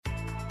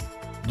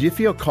Do you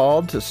feel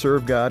called to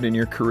serve God in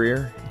your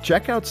career?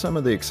 Check out some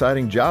of the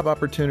exciting job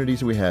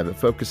opportunities we have at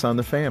Focus on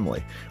the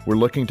Family. We're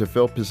looking to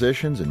fill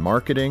positions in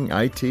marketing,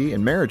 IT,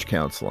 and marriage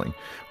counseling.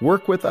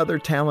 Work with other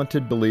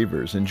talented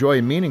believers, enjoy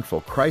a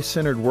meaningful,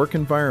 Christ-centered work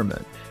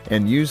environment,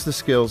 and use the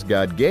skills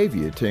God gave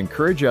you to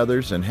encourage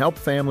others and help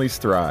families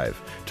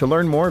thrive. To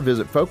learn more,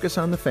 visit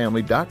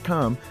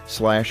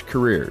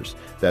focusonthefamily.com/careers.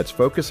 That's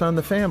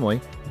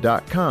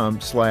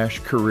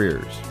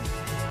focusonthefamily.com/careers.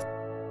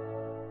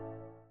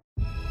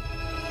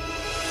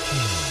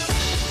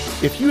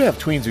 If you have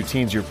tweens or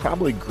teens, you're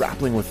probably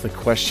grappling with the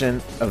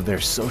question of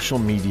their social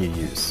media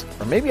use.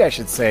 Or maybe I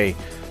should say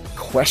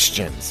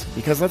questions,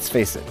 because let's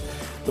face it,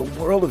 the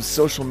world of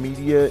social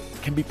media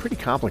can be pretty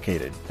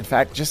complicated. In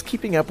fact, just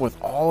keeping up with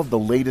all of the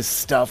latest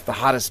stuff, the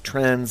hottest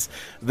trends,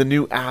 the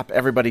new app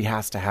everybody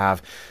has to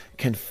have,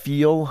 can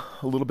feel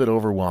a little bit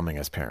overwhelming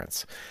as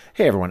parents.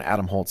 Hey everyone,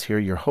 Adam Holtz here,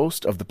 your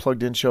host of the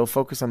Plugged In Show,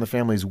 Focus on the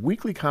Family's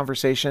weekly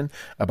conversation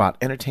about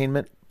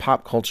entertainment,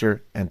 pop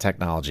culture, and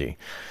technology.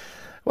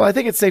 Well, I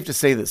think it's safe to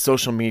say that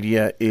social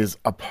media is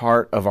a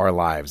part of our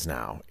lives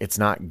now. It's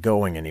not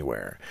going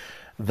anywhere.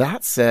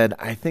 That said,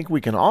 I think we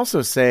can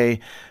also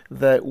say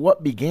that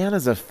what began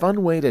as a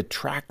fun way to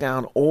track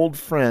down old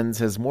friends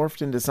has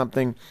morphed into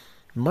something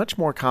much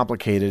more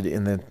complicated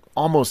in the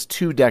almost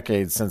 2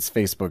 decades since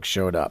Facebook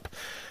showed up.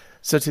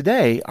 So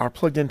today, our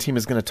Plugged In team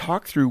is going to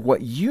talk through what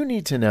you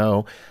need to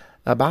know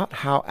about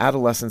how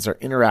adolescents are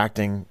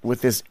interacting with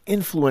this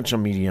influential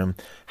medium,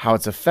 how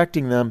it's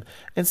affecting them,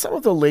 and some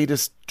of the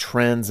latest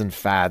trends and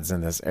fads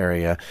in this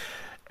area,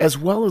 as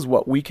well as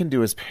what we can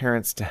do as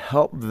parents to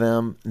help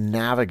them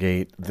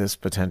navigate this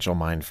potential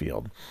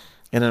minefield.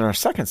 And in our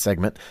second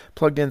segment,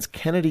 Plugged In's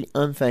Kennedy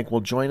Unthank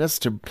will join us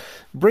to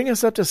bring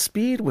us up to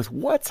speed with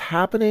what's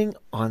happening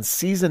on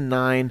Season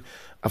 9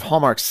 of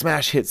Hallmark's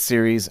smash hit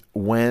series,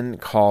 When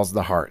Calls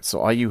the Heart. So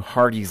all you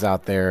hearties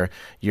out there,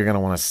 you're going to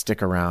want to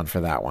stick around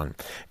for that one.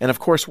 And of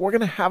course, we're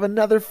going to have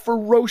another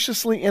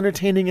ferociously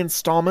entertaining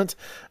installment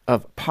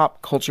of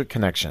Pop Culture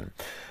Connection.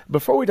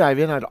 Before we dive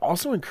in, I'd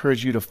also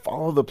encourage you to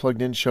follow the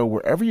Plugged In Show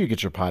wherever you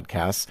get your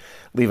podcasts.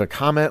 Leave a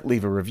comment,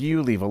 leave a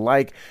review, leave a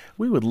like.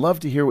 We would love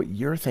to hear what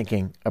you're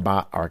thinking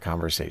about our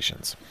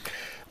conversations.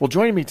 Well,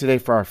 joining me today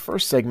for our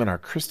first segment are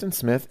Kristen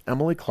Smith,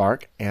 Emily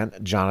Clark, and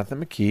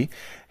Jonathan McKee.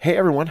 Hey,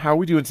 everyone. How are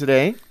we doing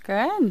today?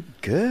 Good.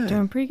 Good.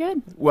 Doing pretty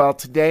good. Well,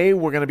 today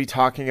we're going to be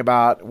talking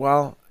about,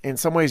 well, in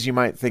some ways you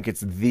might think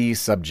it's the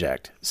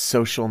subject,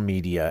 social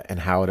media and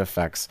how it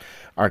affects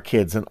our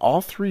kids. And all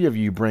three of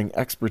you bring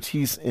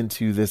expertise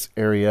into this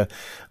area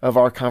of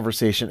our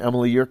conversation.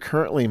 Emily, you're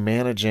currently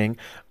managing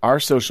our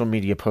social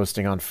media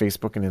posting on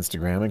Facebook and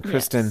Instagram. And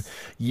Kristen, Yes.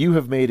 You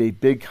have made a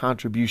big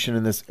contribution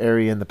in this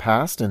area in the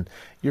past, and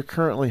you're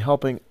currently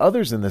helping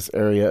others in this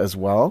area as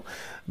well.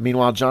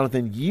 Meanwhile,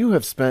 Jonathan, you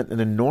have spent an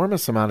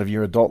enormous amount of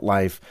your adult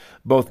life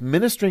both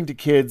ministering to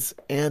kids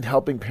and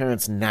helping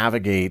parents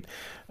navigate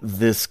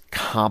this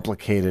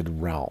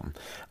complicated realm.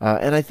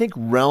 And I think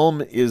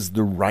realm is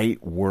the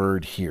right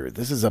word here.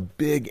 This is a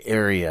big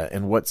area,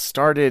 and what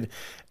started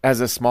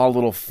as a small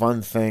little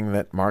fun thing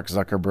that Mark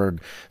Zuckerberg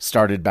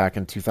started back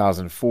in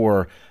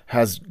 2004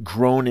 has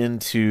grown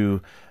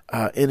into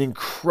an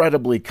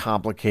incredibly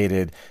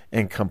complicated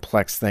and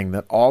complex thing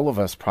that all of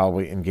us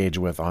probably engage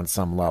with on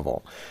some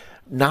level.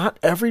 Not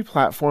every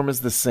platform is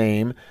the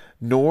same,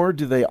 nor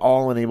do they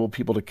all enable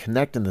people to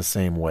connect in the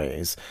same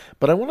ways.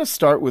 But I want to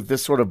start with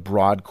this sort of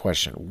broad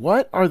question.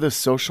 What are the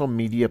social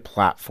media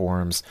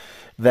platforms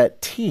that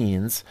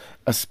teens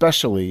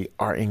especially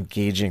are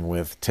engaging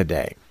with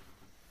today?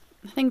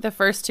 I think the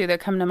first two that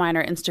come to mind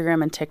are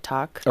Instagram and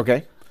TikTok.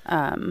 Okay.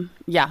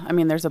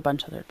 There's a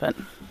bunch of it, but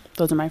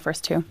those are my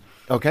first two.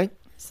 Okay.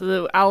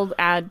 So I'll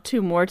add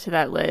 2 more to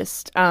that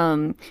list.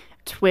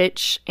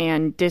 Twitch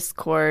and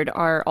Discord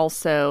are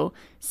also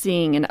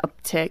seeing an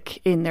uptick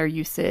in their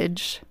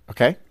usage.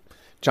 Okay.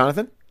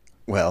 Jonathan?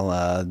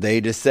 Well, they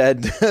just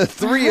said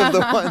 3 of the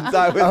ones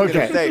I was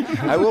going to say.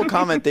 I will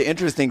comment, the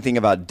interesting thing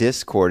about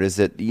Discord is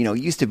that, it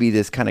used to be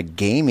this kind of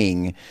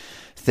gaming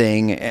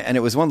thing, and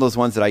it was one of those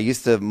ones that I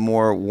used to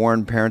more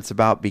warn parents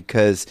about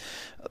because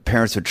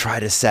parents would try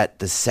to set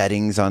the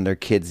settings on their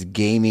kids'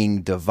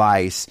 gaming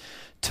device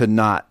to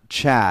not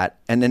chat,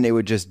 and then they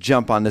would just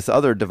jump on this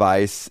other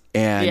device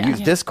and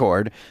use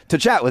Discord to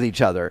chat with each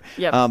other.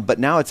 Yep. But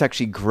now it's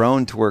actually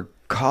grown to where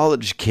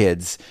college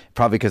kids,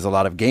 probably because a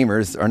lot of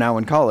gamers are now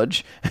in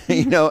college,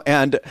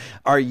 and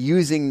are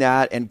using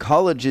that, and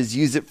colleges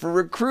use it for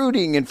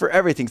recruiting and for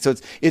everything. So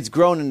it's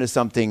grown into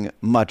something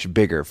much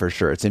bigger for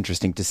sure. It's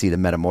interesting to see the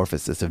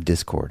metamorphosis of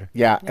Discord.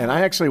 Yeah, and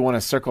I actually want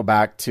to circle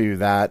back to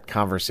that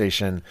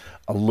conversation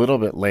a little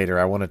bit later.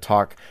 I want to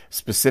talk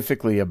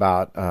specifically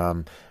about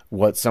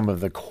what some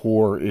of the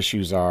core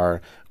issues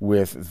are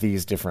with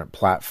these different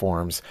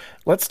platforms.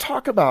 Let's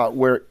talk about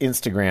where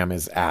Instagram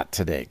is at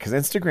today, because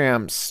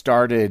Instagram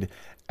started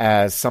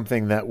as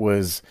something that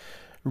was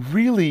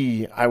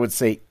really, I would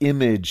say,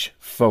 image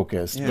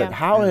focused. Yeah. But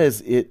how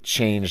has it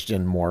changed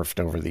and morphed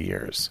over the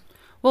years?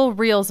 Well,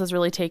 Reels has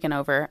really taken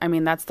over. I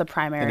mean, that's the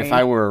primary. And if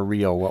I were a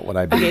reel, what would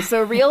I be? Okay,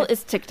 so Reel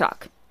is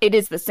TikTok. It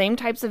is the same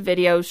types of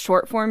videos,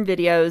 short form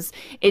videos.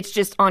 It's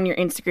just on your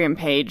Instagram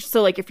page.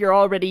 So like if you're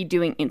already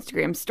doing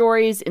Instagram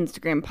stories,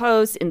 Instagram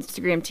posts,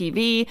 Instagram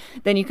TV,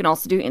 then you can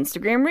also do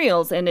Instagram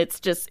Reels. And it's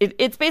just,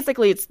 it's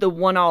basically, it's the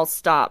one-all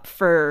stop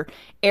for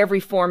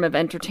every form of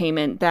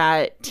entertainment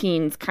that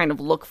teens kind of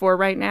look for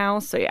right now.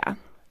 So yeah.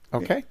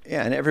 Okay.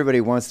 Yeah, and everybody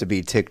wants to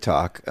be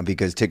TikTok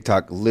because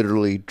TikTok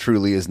literally,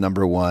 truly is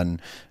number one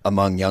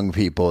among young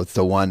people. It's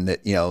the one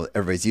that,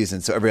 everybody's using.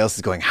 So everybody else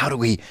is going, how do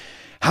we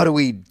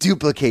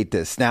duplicate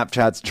this?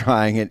 Snapchat's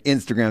trying it,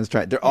 Instagram's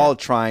trying. They're all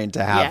trying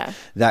to have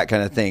that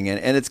kind of thing.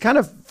 And it's kind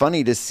of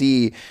funny to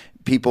see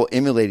people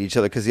emulate each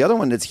other, because the other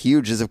one that's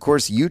huge is, of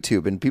course,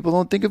 YouTube. And people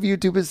don't think of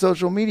YouTube as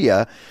social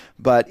media,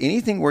 but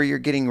anything where you're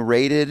getting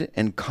rated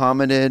and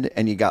commented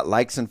and you got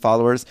likes and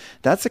followers,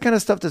 that's the kind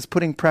of stuff that's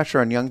putting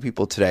pressure on young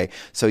people today.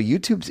 So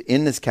YouTube's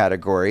in this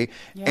category,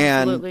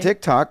 and absolutely.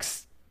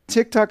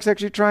 TikTok's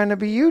actually trying to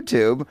be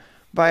YouTube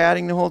by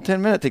adding the whole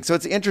 10-minute thing. So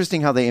it's interesting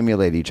how they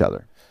emulate each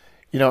other.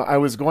 I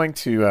was going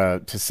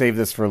to save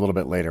this for a little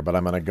bit later, but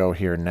I'm going to go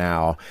here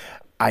now.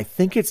 I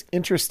think it's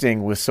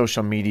interesting with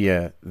social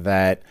media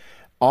that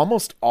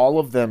almost all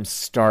of them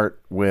start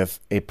with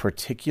a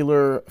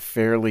particular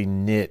fairly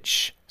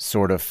niche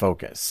sort of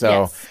focus.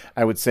 So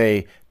I would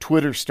say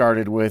Twitter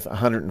started with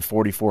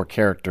 144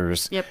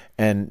 characters,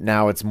 and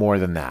now it's more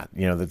than that.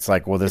 It's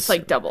like, well, this it's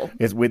like double.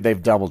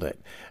 They've doubled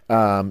it.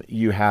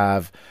 You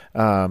have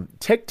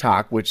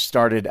TikTok, which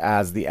started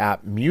as the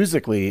app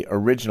Musical.ly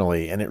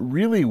originally, and it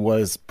really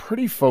was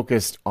pretty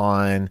focused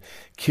on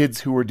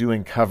kids who were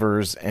doing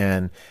covers,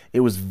 and it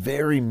was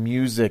very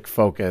music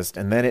focused.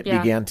 And then it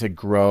began to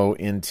grow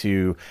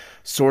into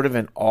sort of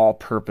an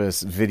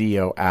all-purpose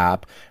video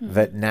app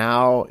that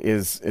now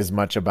is as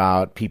much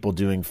about people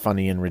doing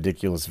funny and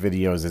ridiculous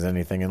videos as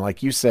anything. And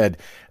like you said,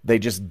 they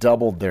just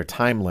doubled their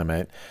time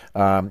limit.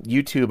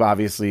 YouTube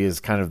obviously is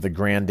kind of the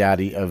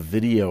granddaddy of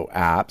video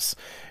apps.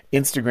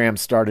 Instagram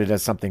started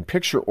as something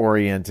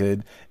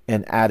picture-oriented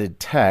and added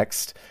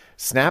text.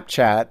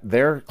 Snapchat,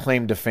 their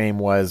claim to fame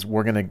was,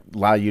 we're going to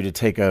allow you to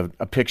take a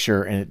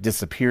picture and it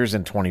disappears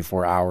in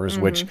 24 hours,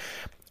 which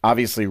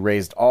obviously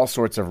raised all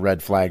sorts of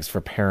red flags for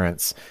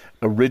parents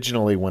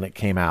originally when it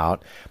came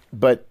out.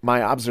 But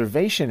my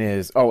observation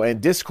is,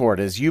 and Discord,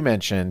 as you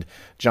mentioned,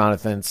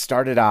 Jonathan,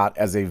 started out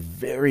as a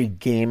very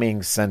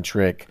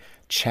gaming-centric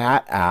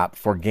chat app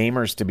for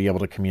gamers to be able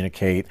to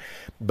communicate.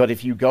 But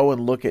if you go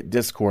and look at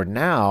Discord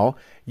now,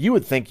 you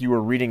would think you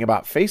were reading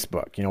about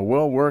Facebook.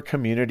 We're a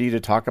community to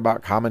talk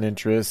about common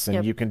interests,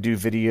 and you can do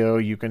video,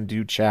 you can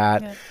do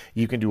chat,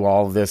 you can do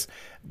all of this.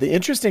 The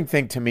interesting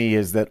thing to me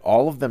is that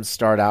all of them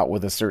start out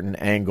with a certain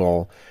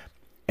angle,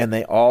 and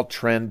they all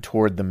trend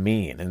toward the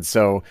mean. And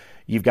so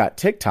you've got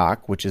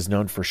TikTok, which is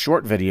known for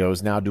short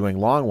videos, now doing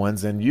long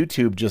ones, and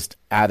YouTube just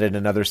added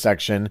another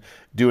section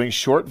doing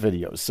short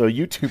videos. So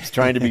YouTube's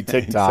trying to be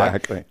TikTok.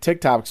 Exactly.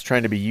 TikTok's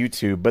trying to be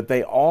YouTube, but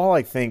they all,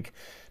 I think,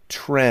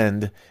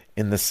 trend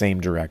in the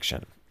same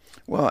direction.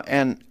 Well,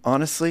 and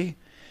honestly,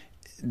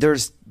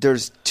 there's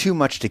too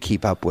much to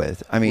keep up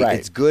with. I mean,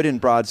 it's good in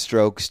broad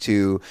strokes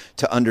to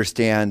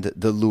understand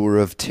the lure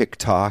of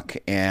TikTok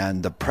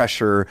and the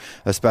pressure,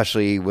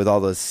 especially with all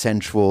those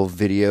sensual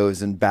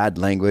videos and bad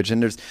language.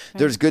 And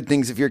there's good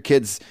things if your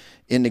kid's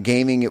into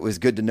gaming. It was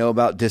good to know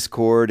about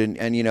Discord and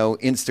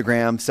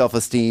Instagram,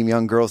 self-esteem,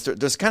 young girls.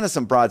 There's kind of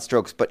some broad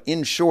strokes, but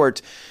in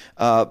short,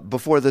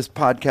 before this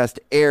podcast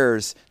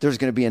airs, there's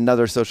going to be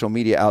another social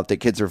media out that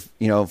kids are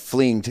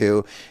fleeing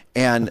to.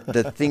 And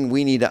the thing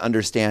we need to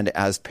understand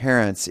as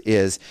parents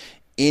is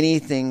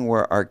anything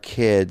where our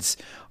kids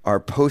are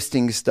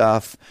posting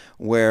stuff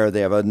where they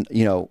have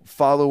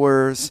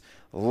followers,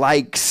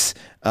 likes,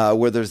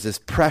 where there's this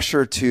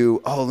pressure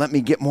to, let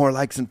me get more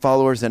likes and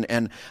followers,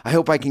 and I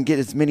hope I can get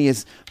as many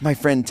as my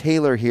friend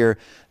Taylor here.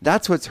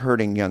 That's what's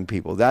hurting young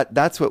people.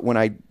 That's what, when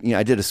I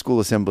did a school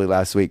assembly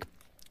last week,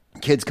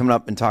 kids coming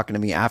up and talking to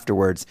me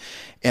afterwards,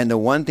 and the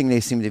one thing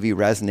they seem to be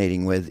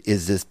resonating with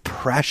is this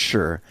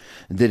pressure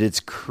that it's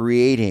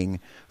creating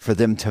for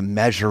them to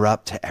measure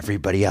up to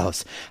everybody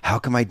else. How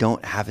come I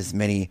don't have as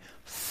many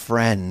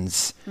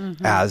friends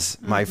as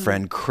my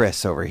friend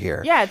Chris over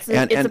here? Yeah, it's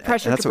a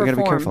pressure and that's to what we're going perform.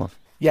 to be careful of.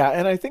 Yeah,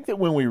 and I think that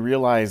when we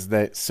realize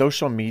that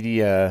social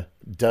media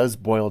does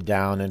boil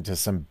down into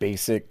some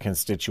basic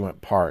constituent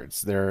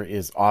parts, there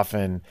is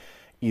often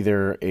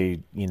either a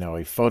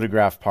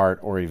photograph part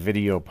or a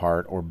video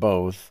part or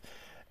both,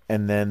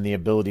 and then the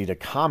ability to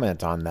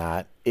comment on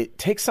that, it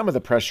takes some of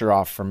the pressure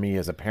off for me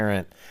as a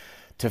parent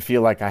to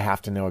feel like I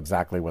have to know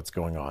exactly what's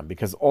going on,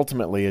 because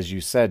ultimately, as you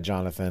said,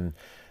 Jonathan,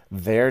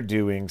 they're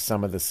doing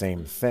some of the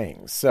same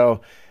things. So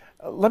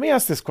let me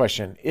ask this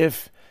question.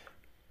 If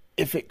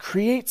it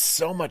creates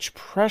so much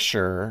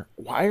pressure,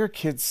 why are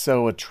kids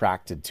so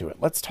attracted to it?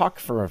 Let's talk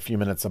for a few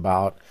minutes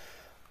about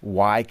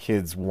why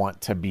kids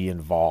want to be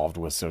involved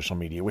with social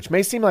media, which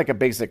may seem like a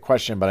basic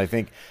question, but I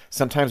think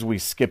sometimes we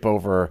skip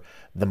over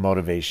the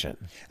motivation.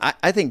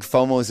 I think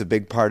FOMO is a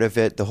big part of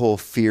it, the whole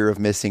fear of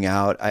missing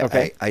out.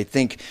 I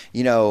think,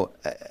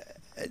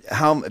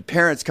 how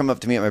parents come up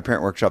to me at my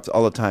parent workshops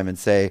all the time and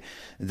say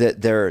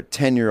that their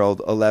 10-year-old,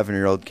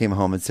 11-year-old came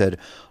home and said,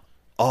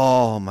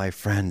 all my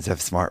friends have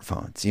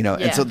smartphones,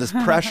 and so this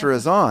pressure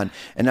is on.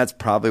 And that's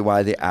probably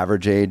why the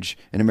average age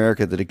in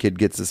America that a kid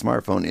gets a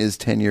smartphone is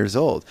 10 years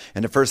old.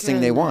 And the first thing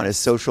they want is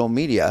social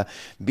media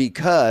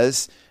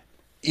because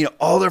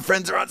all their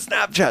friends are on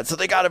Snapchat, so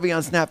they got to be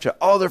on Snapchat.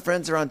 All their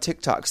friends are on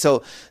TikTok.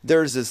 So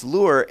there's this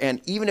lure, and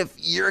even if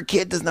your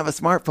kid doesn't have a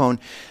smartphone,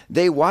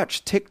 they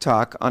watch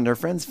TikTok on their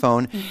friend's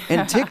phone,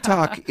 and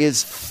TikTok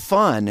is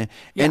fun,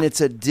 and it's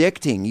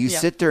addicting. You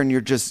sit there, and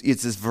it's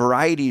this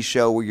variety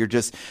show where you're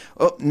just,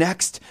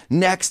 next.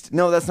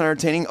 No, that's not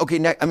entertaining. Okay,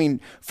 next. I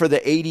mean, for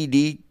the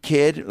ADD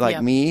kid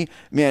like me,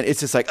 man, it's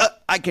just like,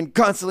 I can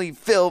constantly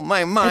fill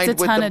my mind with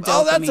them.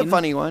 Oh, that's a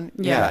funny one.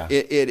 Yeah,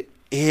 it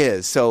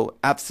is. So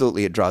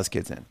absolutely it draws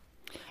kids in.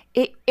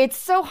 It's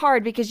so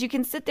hard because you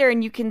can sit there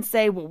and you can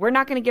say, well, we're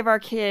not going to give our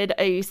kid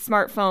a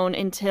smartphone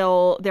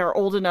until they're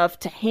old enough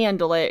to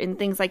handle it and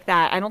things like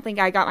that. I don't think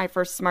I got my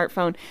first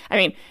smartphone. I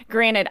mean,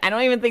 granted, I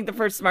don't even think the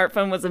first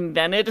smartphone was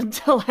invented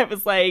until I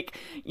was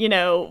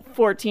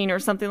 14 or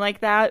something like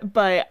that.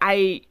 But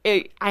I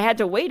had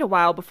to wait a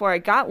while before I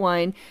got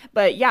one.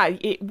 But yeah,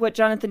 what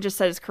Jonathan just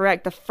said is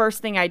correct. The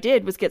first thing I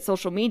did was get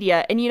social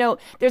media. And,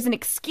 there's an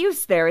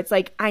excuse there. It's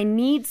like, I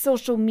need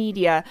social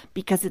media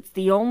because it's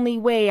the only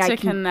way I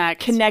can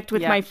connect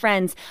with my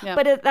friends.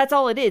 But that's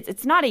all it is.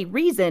 It's not a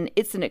reason.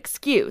 It's an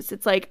excuse.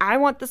 It's like, I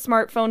want the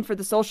smartphone for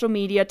the social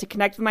media to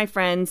connect with my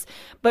friends.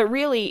 But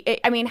really,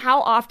 how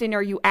often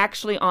are you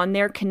actually on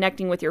there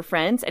connecting with your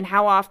friends? And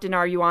how often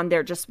are you on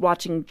there just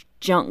watching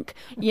junk?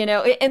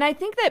 And I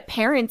think that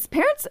parents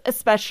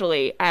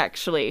especially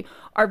actually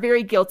are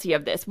very guilty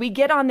of this. We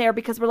get on there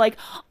because we're like,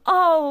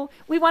 oh,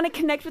 we want to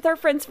connect with our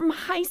friends from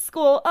high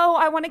school. Oh,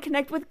 I want to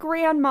connect with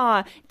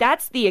grandma.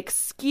 That's the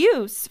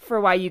excuse for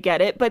why you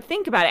get it. But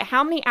think about it.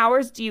 How many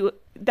hours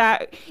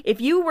if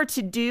you were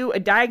to do a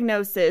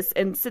diagnosis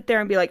and sit there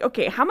and be like,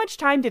 okay, how much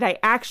time did I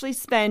actually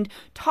spend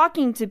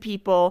talking to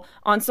people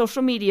on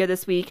social media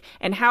this week,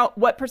 and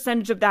what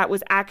percentage of that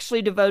was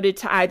actually devoted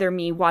to either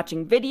me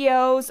watching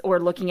videos or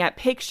looking at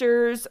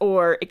pictures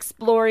or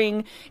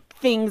exploring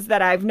things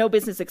that I have no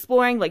business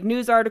exploring, like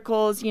news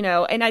articles,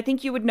 and I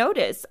think you would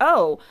notice,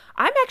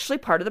 I'm actually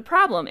part of the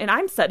problem, and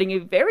I'm setting a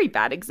very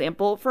bad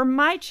example for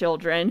my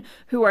children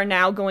who are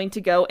now going to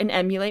go and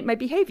emulate my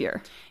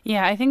behavior.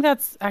 Yeah, I think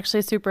that's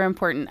actually super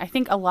important. I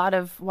think a lot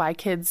of why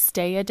kids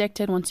stay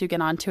addicted once you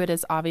get onto it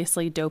is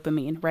obviously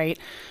dopamine, right?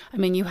 I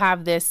mean, you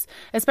have this,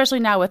 especially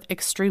now with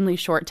extremely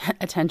short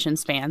attention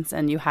spans,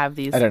 and you have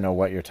these... I don't know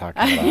what you're talking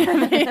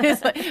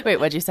about. Wait,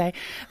 what'd you say?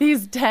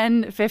 These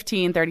 10,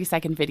 15,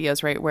 30-second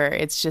videos, right, where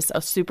it's just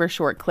a super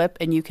short clip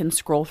and you can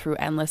scroll through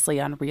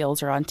endlessly on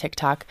Reels or on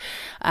TikTok.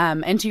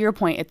 And to your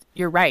point,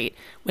 you're right.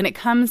 When it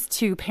comes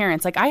to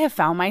parents, I have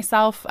found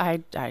myself,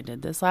 I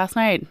did this last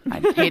night. I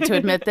hate to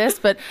admit this,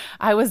 but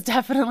I was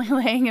definitely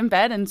laying in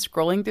bed and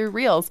scrolling through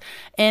Reels.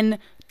 And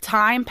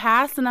time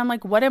passed and I'm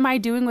like, what am I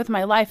doing with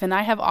my life? And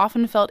I have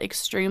often felt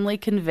extremely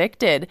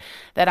convicted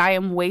that I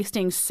am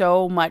wasting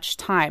so much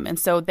time. And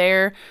so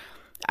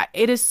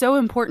it is so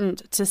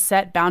important to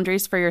set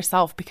boundaries for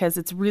yourself, because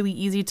it's really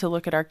easy to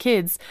look at our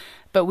kids,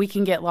 but we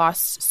can get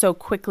lost so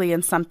quickly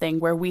in something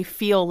where we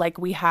feel like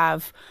we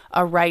have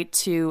a right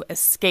to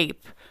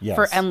escape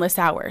for endless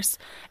hours.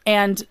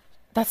 And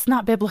that's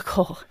not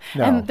biblical.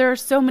 No. And there are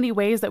so many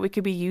ways that we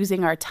could be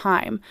using our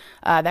time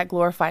that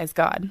glorifies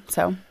God.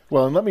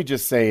 Well, and let me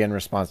just say in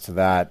response to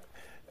that,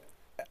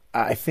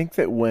 I think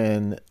that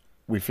when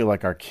we feel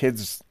like our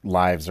kids'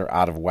 lives are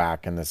out of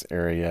whack in this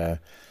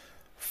area,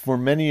 for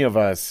many of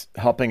us,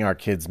 helping our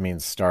kids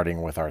means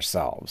starting with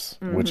ourselves,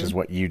 which is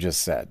what you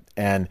just said.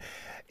 And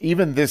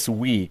even this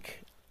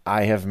week,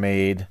 I have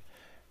made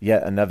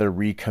yet another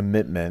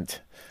recommitment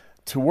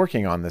to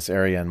working on this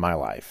area in my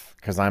life,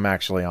 because I'm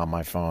actually on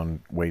my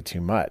phone way too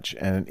much.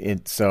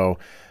 And so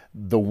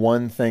the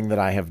one thing that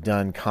I have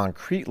done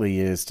concretely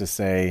is to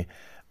say,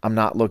 I'm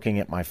not looking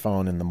at my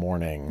phone in the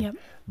morning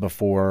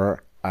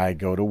before I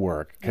go to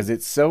work, because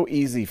it's so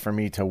easy for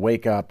me to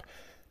wake up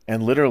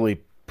and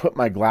literally put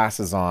my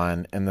glasses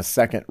on and the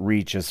second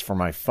reach is for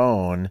my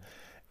phone.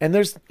 And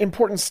there's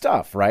important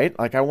stuff, right?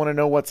 Like, I want to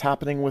know what's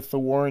happening with the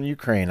war in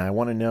Ukraine. I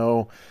want to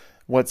know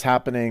what's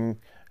happening,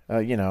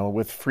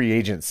 with free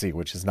agency,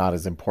 which is not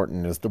as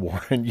important as the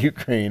war in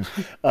Ukraine.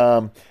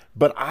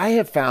 But I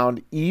have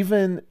found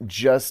even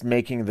just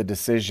making the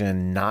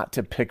decision not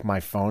to pick my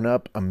phone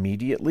up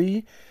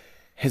immediately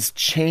has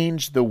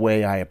changed the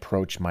way I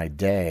approach my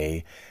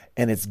day.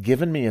 And it's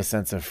given me a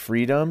sense of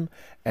freedom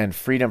and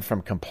freedom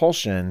from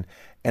compulsion.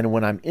 And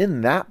when I'm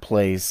in that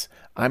place,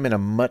 I'm in a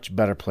much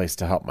better place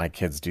to help my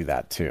kids do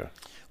that too.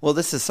 Well,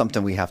 this is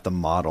something we have to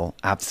model,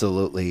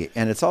 absolutely.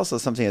 And it's also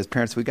something as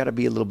parents we got to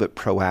be a little bit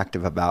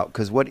proactive about,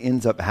 because what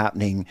ends up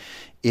happening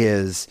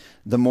is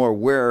the more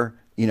we're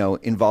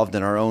involved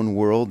in our own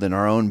world and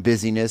our own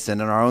busyness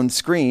and in our own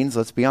screens,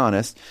 let's be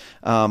honest,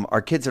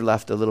 our kids are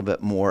left a little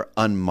bit more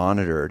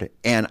unmonitored.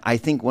 And I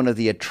think one of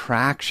the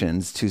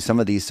attractions to some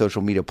of these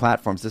social media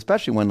platforms,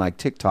 especially one like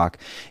TikTok,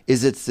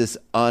 is it's this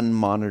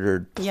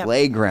unmonitored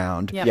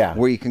playground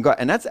where you can go.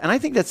 And I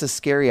think that's a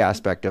scary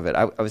aspect of it.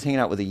 I was hanging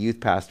out with a youth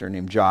pastor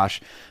named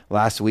Josh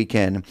last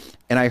weekend,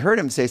 and I heard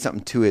him say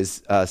something to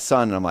his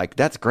son, and I'm like,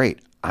 that's great.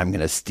 I'm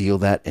going to steal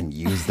that and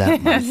use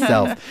that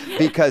myself.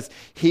 Because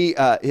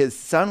his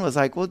son was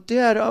like, well,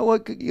 Dad,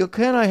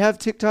 can I have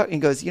TikTok? And he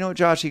goes,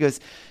 Josh, he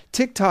goes,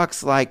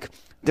 TikTok's like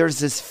there's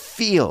this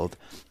field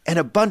and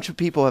a bunch of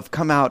people have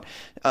come out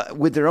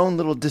with their own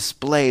little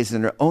displays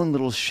and their own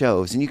little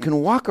shows. And you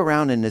can walk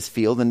around in this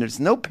field and there's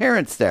no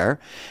parents there.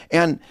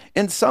 And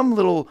in some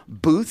little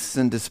booths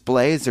and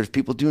displays, there's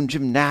people doing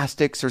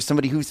gymnastics or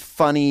somebody who's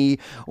funny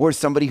or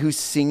somebody who's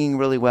singing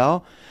really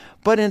well.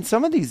 But in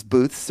some of these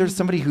booths, there's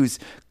somebody who's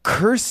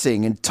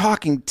cursing and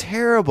talking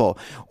terrible,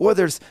 or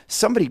there's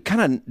somebody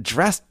kind of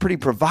dressed pretty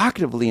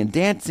provocatively and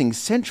dancing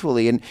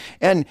sensually.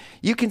 And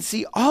you can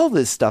see all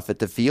this stuff at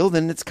the field,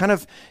 and it's kind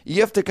of, you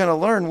have to kind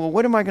of learn, well,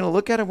 what am I going to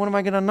look at and what am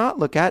I going to not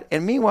look at?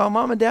 And meanwhile,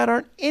 Mom and Dad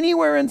aren't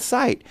anywhere in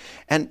sight.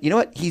 And you know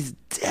what? He's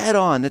dead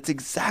on. That's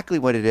exactly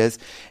what it is.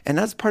 And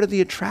that's part of the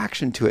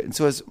attraction to it. And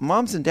so as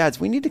moms and dads,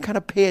 we need to kind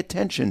of pay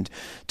attention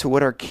to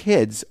what our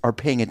kids are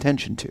paying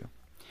attention to.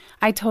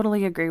 I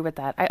totally agree with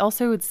that. I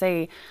also would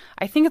say,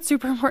 I think it's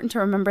super important to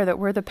remember that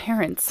we're the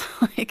parents.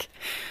 Like,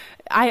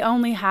 I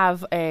only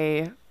have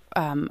a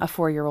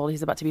 4-year-old.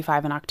 He's about to be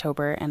 5 in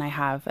October, and I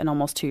have an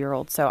almost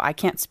 2-year-old. So I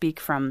can't speak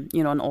from,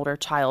 an older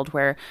child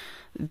where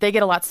they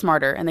get a lot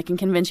smarter and they can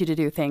convince you to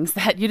do things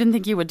that you didn't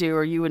think you would do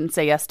or you wouldn't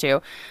say yes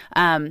to.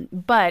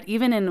 But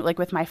even in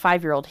with my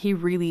 5-year-old,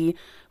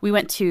 we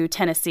went to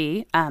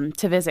Tennessee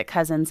to visit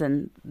cousins,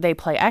 and they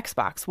play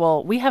Xbox.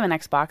 Well, we have an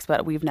Xbox,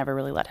 but we've never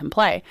really let him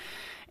play.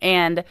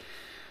 And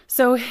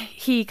so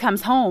he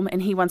comes home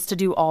and he wants to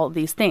do all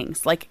these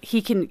things. Like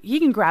he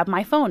can grab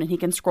my phone and he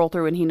can scroll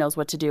through and he knows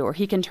what to do, or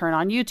he can turn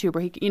on YouTube,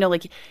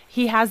 or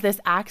he has this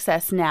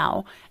access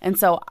now. And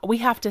so we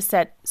have to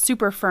set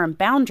super firm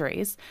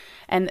boundaries.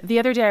 And the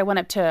other day I went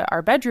up to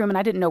our bedroom and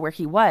I didn't know where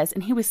he was.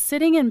 And he was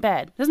sitting in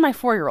bed. This is my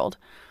 4-year-old.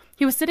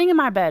 He was sitting in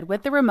my bed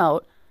with the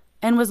remote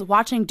and was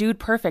watching Dude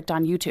Perfect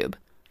on YouTube.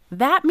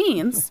 That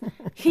means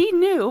he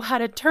knew how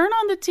to turn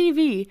on the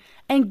TV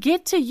and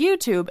get to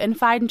YouTube and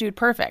find Dude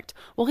Perfect.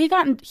 Well, he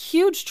got in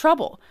huge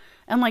trouble.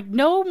 And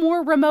no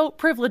more remote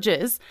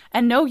privileges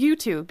and no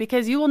YouTube,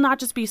 because you will not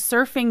just be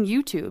surfing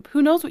YouTube.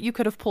 Who knows what you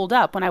could have pulled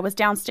up when I was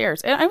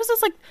downstairs. And I was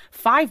just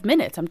 5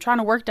 minutes. I'm trying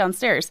to work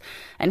downstairs.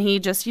 And he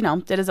just,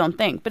 did his own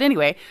thing. But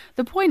anyway,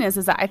 the point is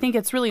that I think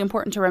it's really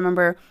important to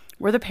remember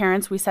we're the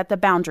parents, we set the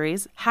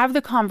boundaries, have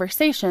the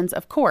conversations,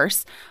 of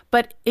course.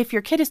 But if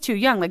your kid is too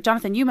young, like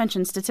Jonathan, you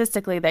mentioned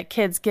statistically that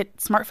kids get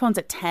smartphones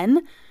at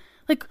 10.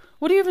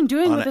 What are you even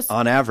doing with this?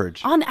 On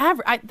average. On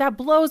average. That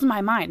blows my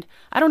mind.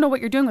 I don't know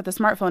what you're doing with the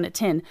smartphone at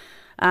 10.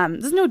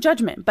 There's no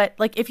judgment. But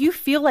if you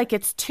feel like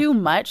it's too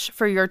much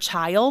for your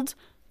child,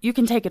 you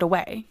can take it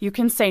away. You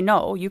can say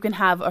no. You can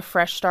have a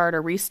fresh start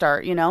or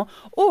restart,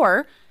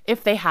 Or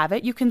if they have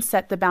it, you can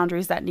set the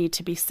boundaries that need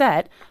to be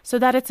set so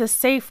that it's a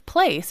safe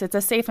place. It's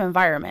a safe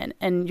environment,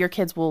 and your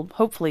kids will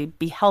hopefully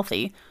be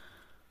healthy.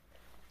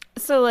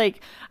 So,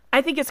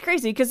 I think it's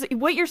crazy because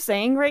what you're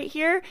saying right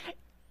here,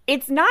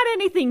 it's not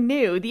anything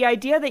new. The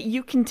idea that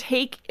you can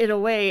take it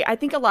away. I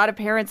think a lot of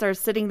parents are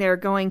sitting there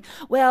going,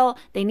 well,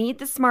 they need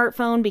the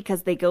smartphone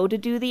because they go to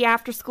do the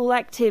after school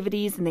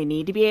activities and they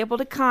need to be able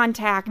to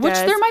contact us. Which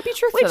there might be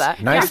truth to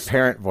that. Nice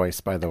parent voice,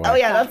 by the way. Oh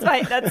yeah,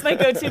 that's my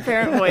go-to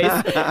parent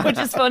voice, which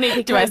is funny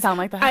because do I sound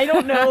like that? I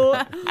don't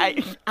know.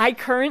 I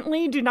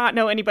currently do not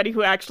know anybody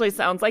who actually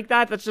sounds like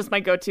that. That's just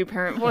my go-to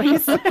parent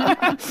voice.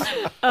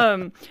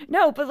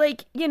 No, but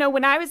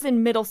when I was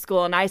in middle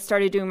school and I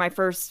started doing my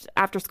first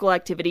after school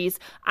activities,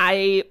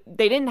 they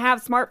didn't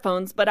have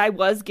smartphones, but I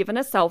was given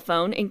a cell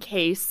phone in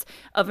case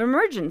of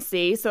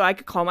emergency so I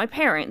could call my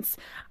parents.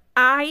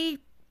 I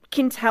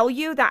can tell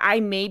you that I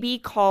maybe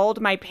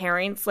called my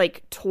parents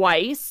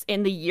twice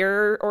in the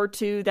year or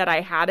two that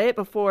I had it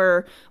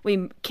before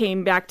we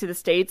came back to the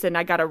States and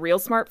I got a real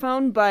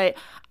smartphone. But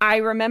I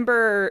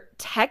remember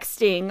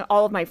texting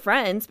all of my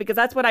friends because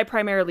that's what I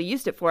primarily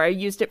used it for. I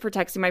used it for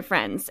texting my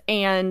friends.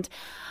 And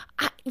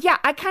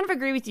I kind of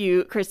agree with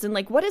you, Kristen.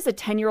 What is a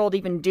 10-year-old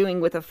even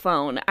doing with a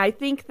phone? I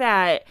think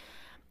that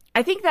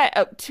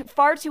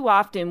far too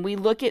often we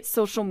look at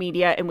social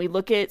media and we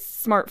look at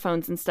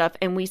smartphones and stuff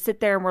and we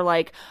sit there and we're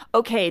like,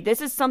 okay, this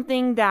is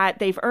something that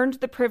they've earned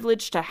the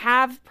privilege to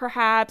have,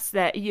 perhaps,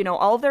 that,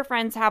 all of their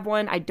friends have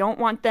one. I don't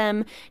want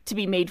them to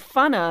be made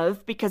fun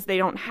of because they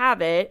don't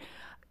have it.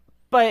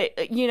 But,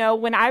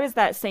 when I was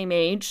that same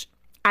age,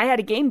 I had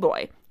a Game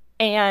Boy.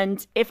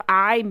 And if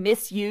I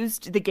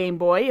misused the Game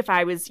Boy, if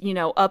I was,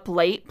 up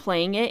late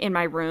playing it in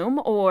my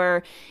room,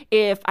 or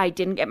if I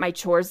didn't get my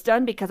chores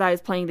done because I was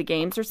playing the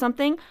games or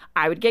something,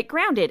 I would get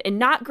grounded. And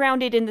not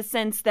grounded in the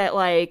sense that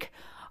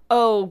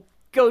oh,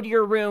 go to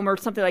your room or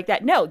something like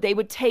that. No, they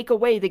would take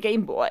away the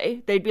Game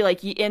Boy. They'd be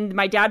like, and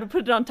my dad would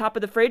put it on top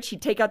of the fridge.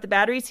 He'd take out the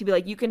batteries. He'd be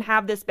like, you can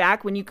have this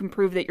back when you can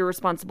prove that you're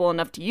responsible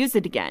enough to use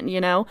it again,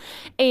 you know?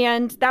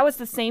 And that was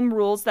the same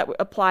rules that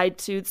applied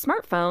to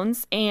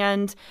smartphones.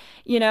 And,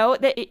 you know,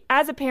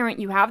 as a parent,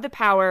 you have the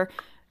power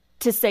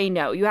to say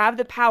no. You have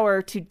the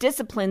power to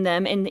discipline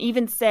them and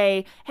even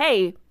say,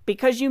 hey,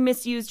 because you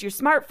misused your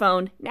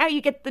smartphone, now you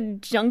get the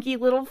junky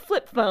little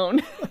flip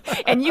phone.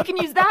 And you can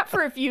use that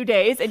for a few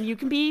days and you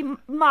can be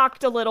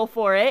mocked a little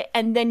for it.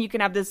 And then you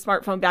can have this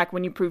smartphone back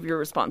when you prove you're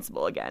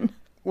responsible again.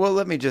 Well,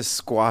 let me just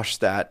squash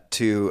that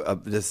to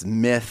this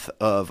myth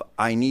of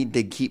I need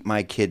to keep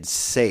my kids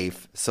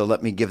safe, so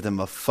let me give them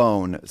a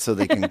phone so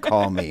they can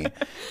call me.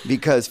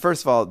 Because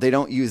first of all, they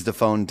don't use the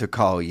phone to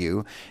call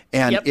you.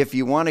 And if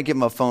you want to give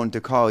them a phone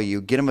to call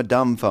you, get them a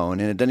dumb phone.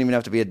 And it doesn't even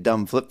have to be a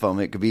dumb flip phone.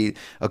 It could be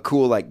a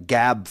cool like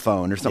Gab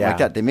phone or something like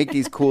that. They make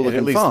these cool looking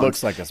phones. It at least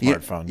looks like a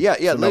smartphone. Yeah,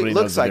 so it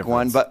looks like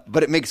one,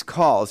 but it makes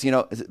calls, you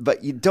know.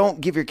 But you don't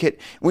give your kid,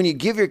 when you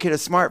give your kid a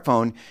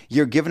smartphone,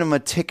 you're giving them a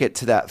ticket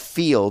to that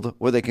field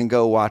where they can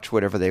go watch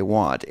whatever they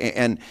want.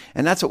 And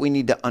that's what we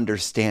need to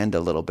understand a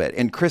little bit.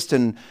 And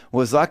Kristen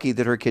was lucky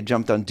that her kid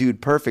jumped on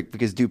Dude Perfect,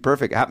 because Dude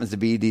Perfect happens to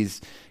be these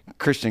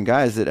Christian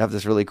guys that have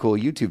this really cool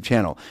YouTube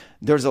channel.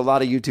 There's a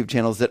lot of YouTube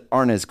channels that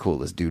aren't as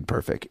cool as Dude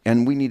Perfect.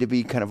 And we need to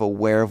be kind of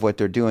aware of what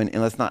they're doing,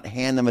 and let's not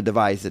hand them a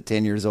device at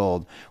 10 years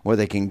old where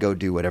they can go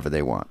do whatever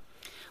they want.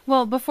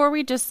 Well, before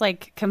we just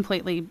like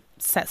completely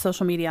set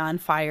social media on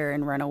fire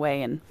and run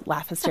away and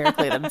laugh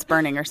hysterically that it's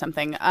burning or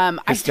something.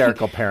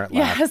 Hysterical parent laugh.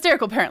 Yeah,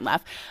 hysterical parent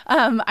laugh.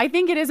 I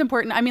think it is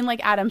important. I mean, like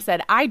Adam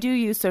said, I do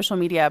use social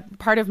media.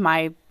 Part of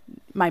my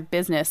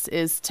business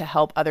is to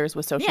help others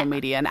with social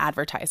media and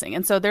advertising.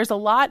 And so there's a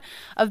lot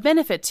of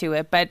benefit to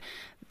it, but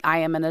I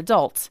am an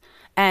adult,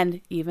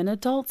 and even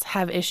adults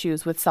have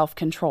issues with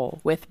self-control,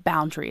 with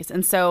boundaries.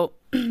 And so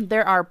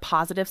there are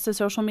positives to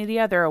social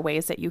media. There are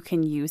ways that you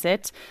can use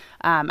it.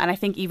 And I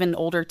think even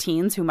older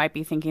teens who might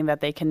be thinking that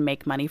they can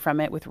make money from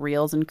it with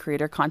reels and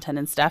creator content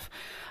and stuff,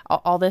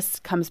 all this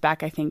comes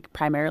back, I think,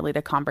 primarily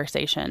to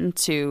conversation,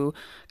 to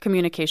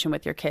communication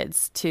with your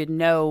kids, to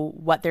know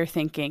what they're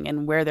thinking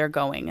and where they're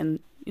going. And,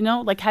 you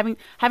know, like having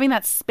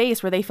that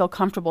space where they feel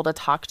comfortable to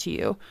talk to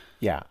you.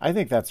 Yeah, I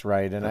think that's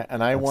right.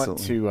 And I want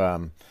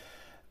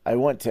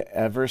to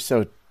ever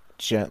so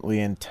gently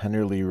and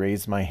tenderly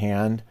raise my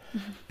hand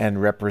and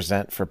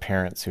represent for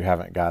parents who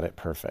haven't got it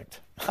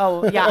perfect.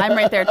 Oh, yeah, I'm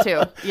right there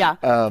too. Yeah.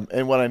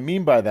 And what I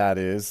mean by that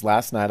is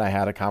last night I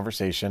had a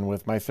conversation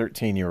with my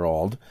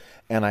 13-year-old,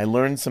 and I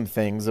learned some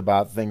things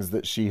about things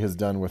that she has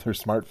done with her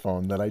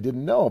smartphone that I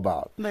didn't know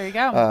about. There you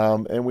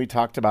go. And we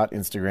talked about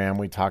Instagram.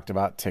 We talked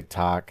about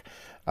TikTok.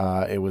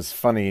 It was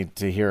funny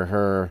to hear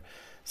her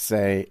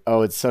say,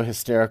 oh, it's so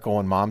hysterical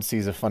when mom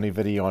sees a funny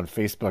video on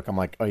Facebook. I'm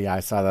like, oh yeah,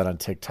 I saw that on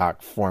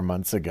TikTok 4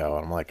 months ago.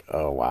 And I'm like,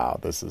 oh wow,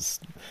 this is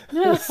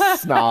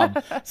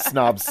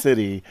snob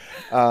city.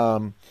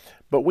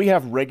 But we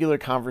have regular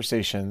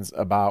conversations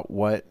about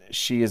what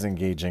she is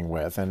engaging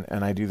with. And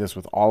I do this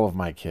with all of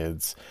my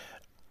kids.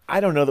 I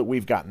don't know that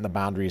we've gotten the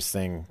boundaries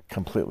thing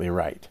completely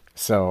right.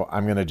 So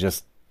I'm going to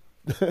just,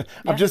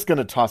 I'm just going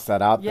to toss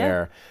that out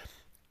there.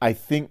 I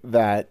think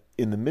that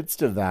in the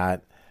midst of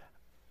that,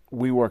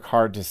 we work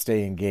hard to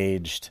stay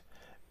engaged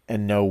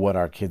and know what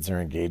our kids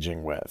are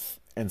engaging with.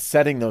 And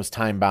setting those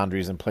time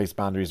boundaries and place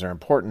boundaries are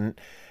important.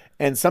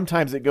 And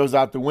sometimes it goes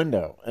out the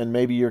window. And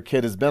maybe your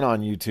kid has been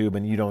on YouTube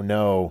and you don't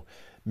know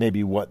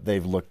maybe what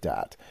they've looked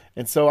at.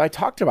 And so I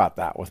talked about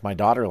that with my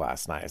daughter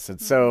last night. I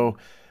said, so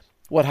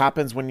what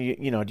happens when do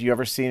you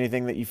ever see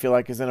anything that you feel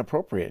like is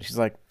inappropriate? She's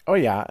like, oh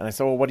yeah. And I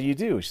said, well, what do you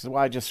do? She said,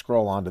 well, I just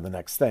scroll on to the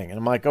next thing. And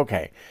I'm like,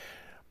 okay,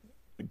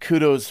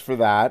 kudos for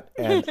that.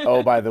 And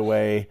oh, by the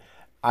way,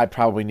 I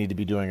probably need to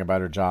be doing a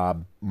better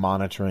job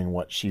monitoring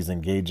what she's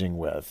engaging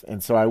with.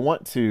 And so I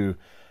want to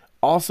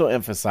also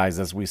emphasize,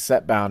 as we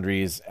set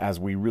boundaries, as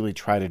we really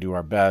try to do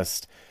our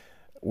best,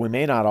 we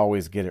may not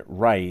always get it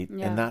right.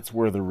 Yeah. And that's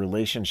where the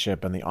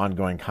relationship and the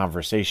ongoing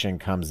conversation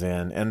comes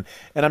in. And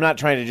I'm not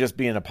trying to just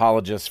be an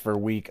apologist for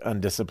weak,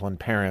 undisciplined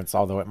parents,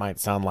 although it might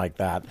sound like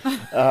that.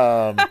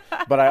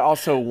 But I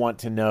also want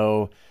to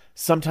know,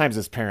 sometimes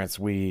as parents,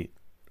 we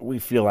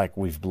feel like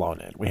we've blown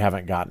it. We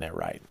haven't gotten it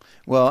right.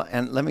 Well,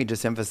 and let me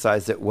just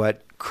emphasize that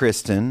what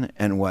Kristen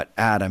and what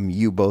Adam,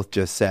 you both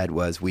just said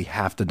was we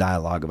have to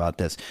dialogue about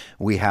this.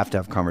 We have to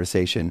have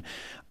conversation.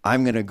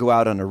 I'm going to go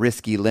out on a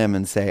risky limb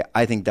and say,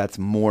 I think that's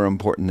more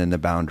important than the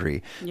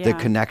boundary. Yeah. The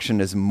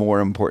connection is more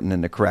important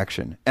than the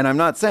correction. And I'm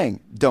not saying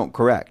don't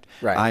correct.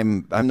 Right.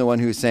 I'm the one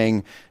who's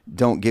saying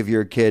don't give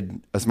your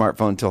kid a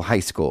smartphone till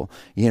high school,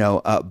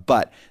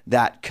 but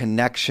that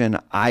connection,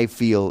 I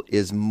feel,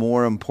 is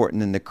more important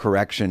than the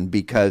correction,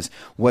 because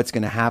what's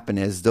going to happen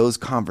is those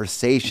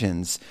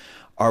conversations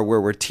are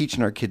where we're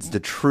teaching our kids the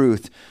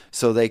truth,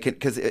 so they can,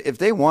 because if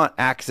they want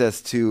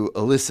access to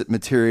illicit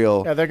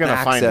material, they're going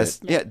to find it.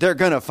 Yeah, they're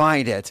going to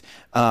find it.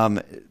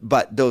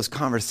 But those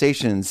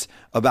conversations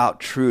about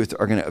truth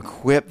are going to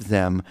equip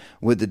them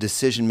with the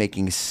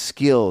decision-making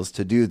skills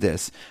to do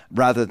this,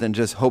 rather than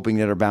just hoping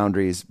that our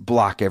boundaries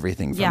block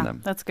everything from them.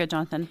 Yeah, that's good,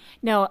 Jonathan.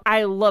 No,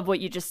 I love what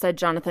you just said,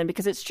 Jonathan,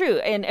 because it's true.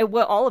 And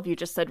what all of you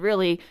just said,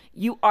 really,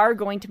 you are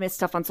going to miss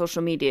stuff on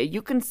social media.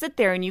 You can sit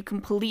there and you can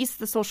police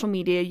the social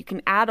media. You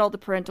can add all the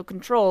parental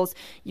controls.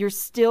 You're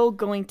still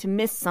going to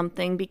miss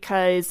something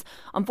because,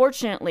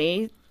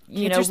 unfortunately,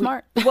 kids are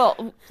smart.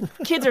 Well,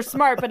 kids are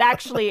smart, but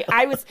actually,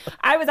 I was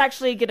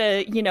actually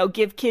gonna,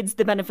 give kids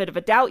the benefit of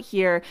a doubt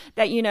here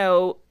that,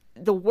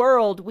 the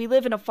world, we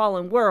live in a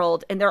fallen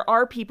world, and there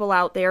are people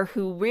out there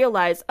who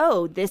realize,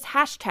 oh, this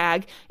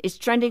hashtag is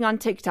trending on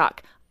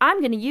TikTok. I'm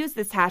going to use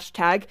this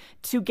hashtag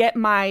to get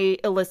my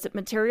illicit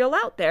material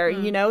out there,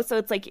 So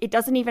it's like, it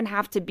doesn't even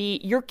have to be,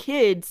 your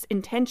kids'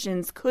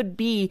 intentions could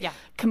be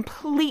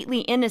completely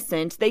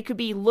innocent. They could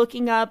be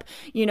looking up,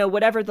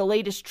 whatever the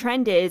latest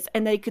trend is,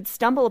 and they could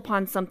stumble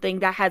upon something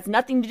that has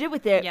nothing to do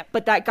with it,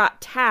 but that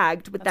got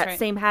tagged with that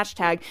same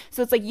hashtag.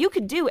 So it's like, you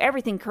could do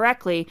everything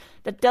correctly.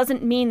 That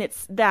doesn't mean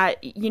that,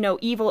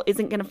 evil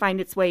isn't going to find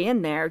its way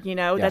in there,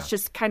 That's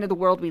just kind of the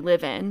world we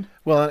live in.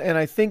 Well, and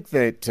I think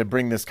that to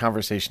bring this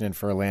conversation in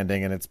for a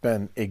landing, and it's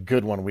been a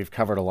good one. We've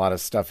covered a lot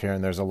of stuff here,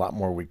 and there's a lot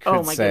more we could say.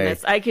 Oh, my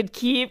goodness. I could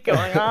keep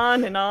going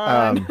on and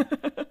on.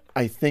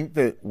 I think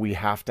that we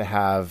have to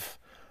have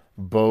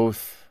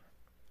both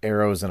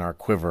arrows in our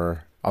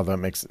quiver, although it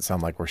makes it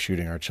sound like we're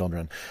shooting our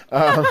children.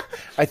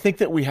 I think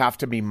that we have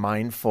to be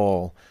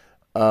mindful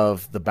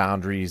of the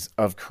boundaries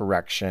of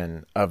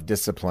correction, of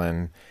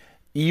discipline,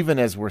 even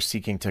as we're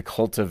seeking to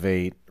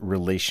cultivate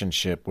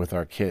relationship with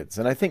our kids.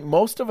 And I think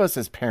most of us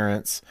as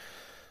parents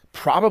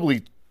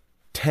probably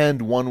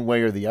tend one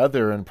way or the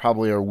other and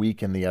probably are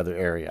weak in the other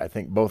area. I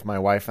think both my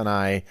wife and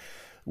I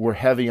were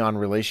heavy on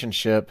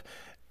relationship,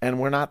 and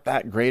we're not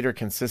that great or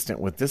consistent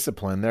with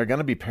discipline. There are going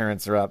to be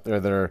parents that are out there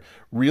that are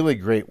really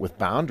great with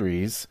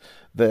boundaries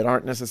that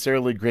aren't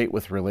necessarily great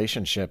with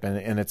relationship.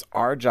 And it's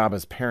our job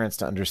as parents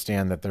to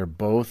understand that they're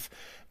both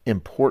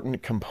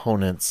important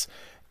components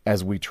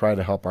as we try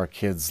to help our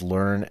kids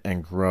learn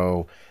and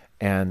grow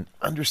and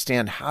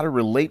understand how to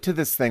relate to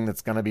this thing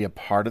that's going to be a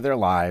part of their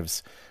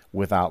lives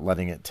without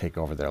letting it take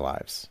over their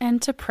lives.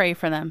 And to pray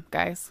for them,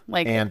 guys.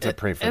 And to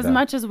pray for them. As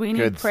much as we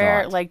need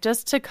prayer,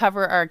 just to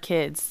cover our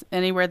kids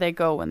anywhere they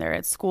go when they're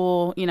at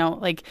school,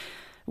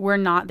 we're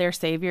not their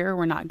savior.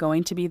 We're not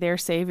going to be their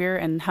savior.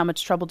 And how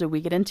much trouble did we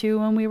get into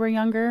when we were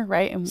younger,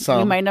 right? And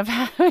we might not have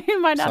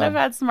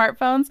had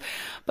smartphones,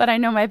 but I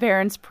know my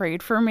parents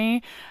prayed for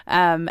me,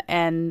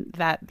 and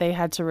that they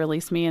had to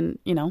release me and,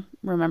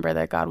 remember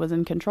that God was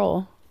in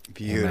control.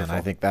 Beautiful. Amen.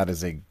 I think that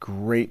is a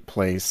great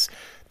place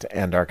to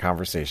end our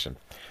conversation.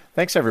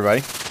 Thanks,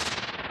 everybody.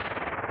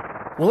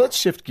 Well, let's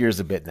shift gears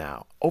a bit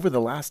now. Over the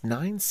last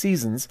 9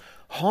 seasons,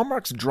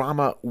 Hallmark's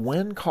drama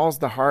When Calls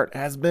the Heart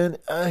has been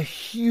a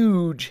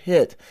huge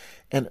hit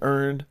and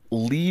earned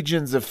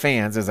legions of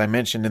fans, as I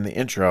mentioned in the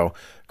intro,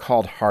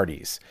 called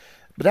Hearties.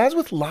 But as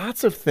with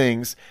lots of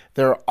things,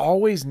 there are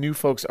always new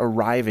folks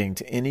arriving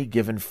to any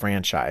given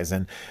franchise,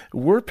 and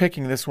we're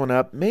picking this one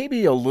up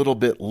maybe a little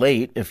bit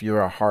late if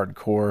you're a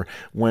hardcore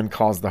When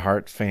Calls the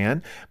Heart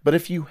fan. But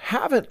if you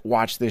haven't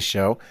watched this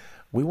show,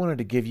 we wanted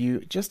to give you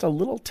just a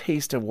little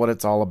taste of what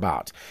it's all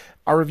about.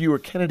 Our reviewer,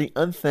 Kennedy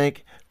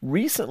Unthank,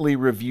 recently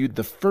reviewed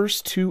the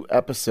first 2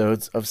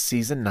 episodes of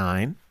Season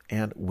 9,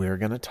 and we're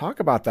going to talk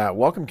about that.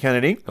 Welcome,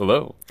 Kennedy.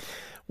 Hello.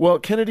 Well,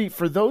 Kennedy,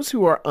 for those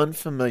who are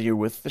unfamiliar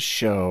with the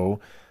show,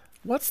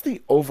 what's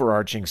the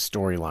overarching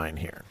storyline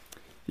here?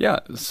 Yeah,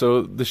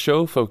 so the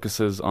show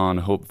focuses on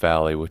Hope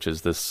Valley, which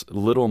is this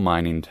little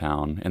mining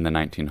town in the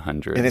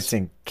 1900s. And it's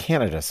in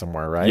Canada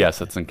somewhere, right?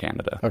 Yes, it's in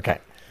Canada. Okay.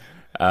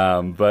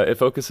 But it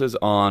focuses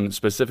on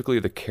specifically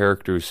the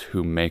characters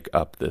who make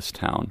up this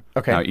town.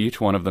 Okay. Now,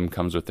 each one of them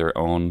comes with their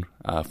own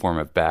form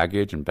of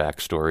baggage and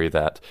backstory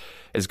that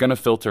is going to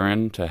filter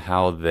into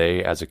how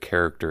they, as a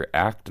character,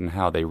 act and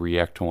how they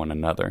react to one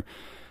another.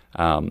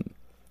 And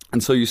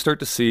so you start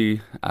to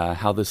see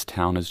how this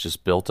town is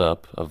just built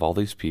up of all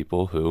these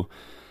people who,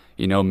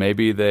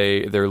 maybe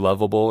they're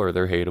lovable or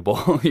they're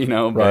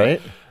hateable,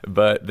 right?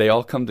 But they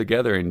all come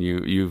together, and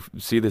you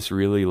see this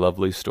really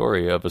lovely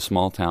story of a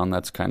small town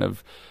that's kind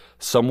of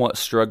somewhat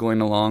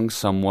struggling along,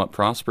 somewhat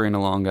prospering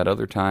along at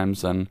other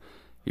times, and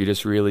you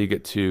just really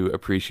get to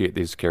appreciate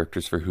these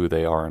characters for who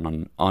they are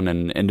and on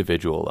an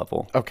individual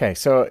level. Okay,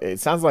 so it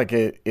sounds like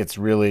it's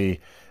really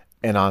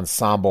an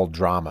ensemble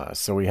drama.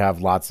 So we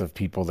have lots of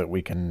people that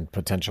we can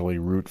potentially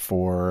root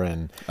for,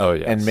 and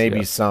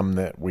maybe some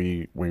that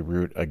we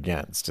root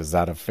against. Is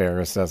that a fair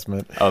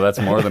assessment? Oh, that's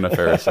more than a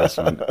fair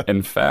assessment.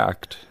 In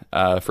fact,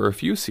 for a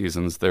few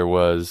seasons, there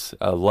was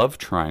a love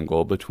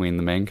triangle between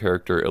the main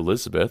character,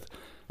 Elizabeth,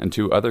 and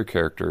 2 other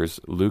characters,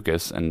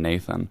 Lucas and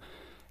Nathan.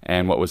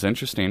 And what was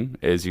interesting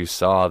is you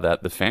saw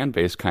that the fan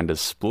base kind of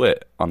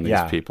split on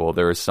these people.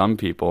 There were some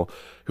people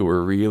who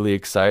were really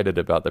excited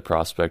about the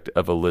prospect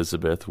of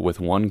Elizabeth with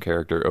one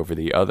character over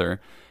the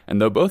other.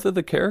 And though both of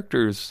the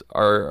characters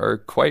are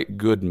quite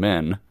good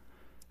men,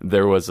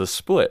 there was a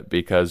split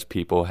because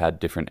people had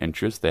different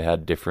interests. They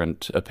had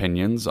different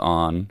opinions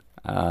on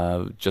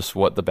just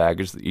what the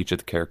baggage that each of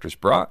the characters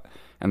brought.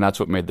 And that's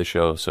what made the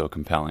show so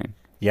compelling.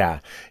 Yeah.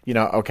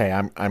 Okay,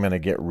 I'm going to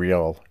get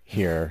real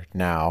here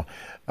now.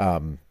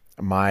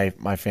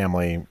 My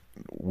family,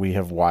 we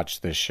have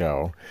watched this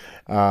show.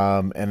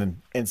 And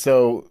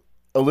so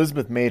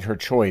Elizabeth made her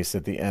choice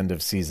at the end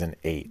of season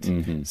 8.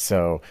 Mm-hmm.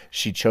 So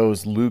she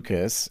chose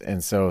Lucas.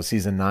 And so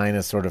season 9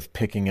 is sort of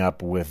picking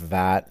up with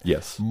that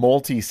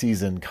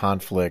multi-season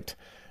conflict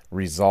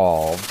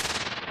resolved.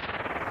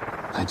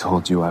 I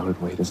told you I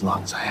would wait as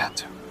long as I had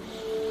to.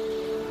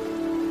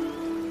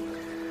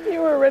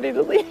 You were ready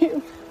to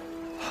leave.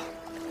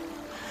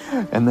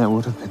 And that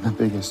would have been the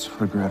biggest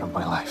regret of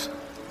my life.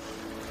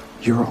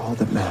 You're all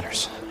that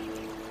matters.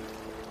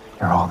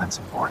 You're all that's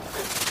important.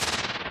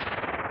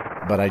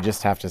 But I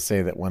just have to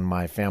say that when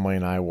my family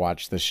and I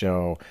watch the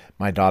show,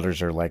 my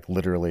daughters are like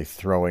literally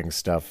throwing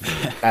stuff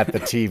at the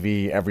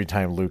TV every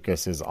time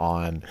Lucas is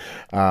on.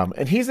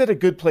 And he's at a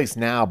good place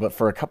now, but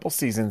for a couple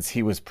seasons,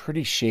 he was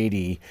pretty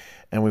shady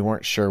and we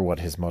weren't sure what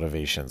his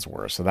motivations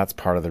were. So that's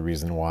part of the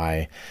reason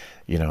why,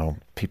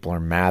 people are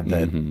mad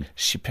that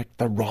she picked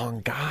the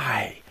wrong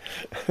guy.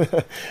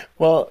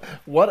 Well,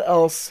 what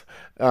else?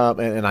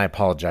 And I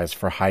apologize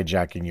for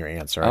hijacking your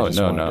answer. I just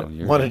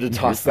wanted to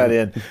toss that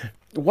in.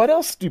 What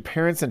else do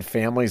parents and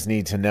families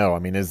need to know? I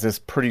mean, is this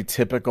pretty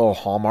typical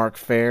Hallmark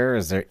fare?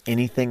 Is there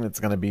anything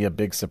that's going to be a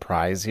big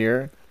surprise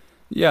here?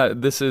 Yeah,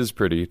 this is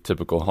pretty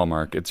typical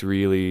Hallmark. It's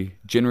really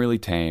generally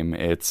tame.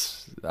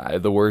 It's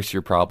the worst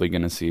you're probably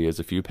going to see is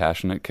a few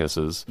passionate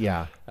kisses.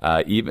 Yeah.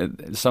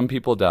 Even some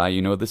people die.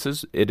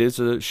 It is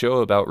a show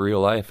about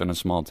real life in a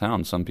small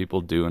town. Some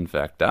people do in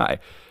fact die.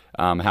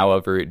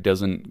 However, it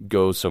doesn't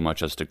go so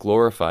much as to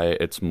glorify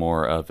it. It's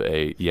more of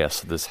a,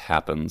 yes, this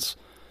happens.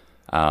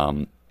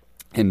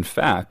 In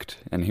fact,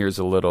 and here's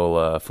a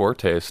little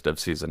foretaste of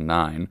season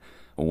 9,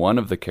 one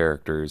of the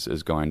characters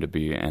is going to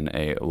be in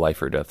a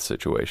life or death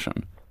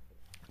situation.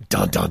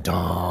 Dun, dun,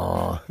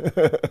 dun.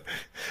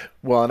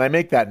 Well, and I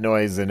make that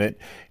noise, and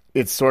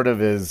it sort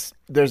of is,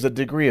 there's a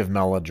degree of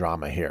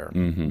melodrama here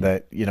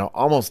that,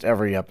 almost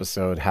every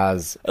episode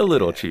has a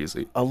little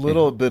cheesy. A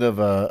little bit of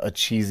a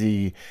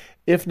cheesy,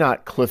 if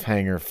not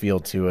cliffhanger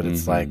feel to it.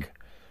 It's like,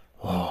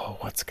 oh,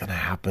 what's going to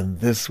happen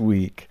this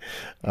week?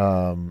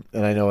 And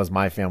I know as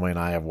my family and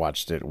I have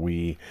watched it,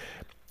 we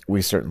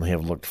certainly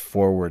have looked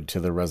forward to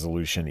the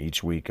resolution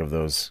each week of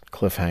those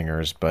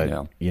cliffhangers.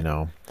 But,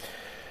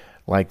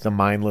 like the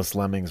mindless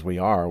lemmings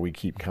we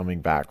keep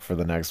coming back for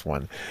the next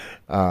one.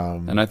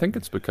 And I think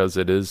it's because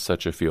it is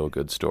such a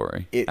feel-good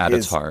story at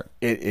its heart.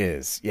 It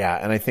is, yeah.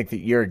 And I think that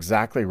you're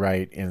exactly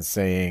right in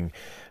saying...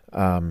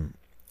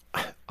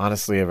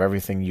 honestly, of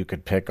everything you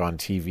could pick on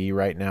TV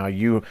right now,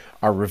 you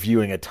are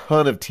reviewing a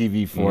ton of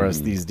TV for us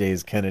these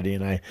days, Kennedy.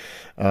 And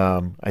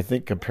I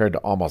think compared to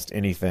almost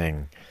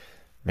anything,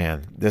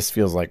 man, this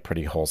feels like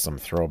pretty wholesome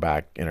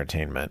throwback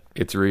entertainment.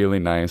 It's really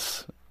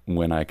nice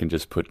when I can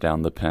just put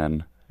down the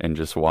pen and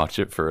just watch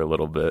it for a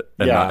little bit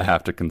and not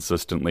have to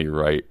consistently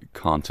write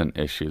content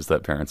issues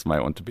that parents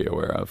might want to be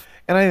aware of.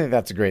 And I think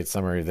that's a great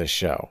summary of this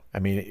show. I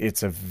mean,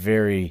 it's a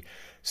very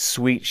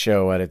sweet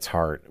show at its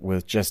heart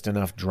with just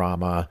enough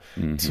drama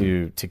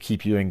to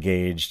keep you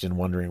engaged and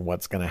wondering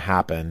what's going to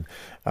happen.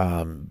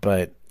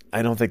 But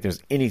I don't think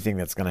there's anything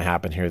that's going to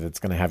happen here that's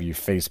going to have you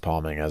face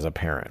palming as a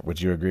parent. Would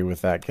you agree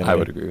with that, Kennedy? I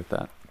would agree with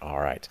that. All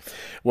right.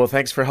 Well,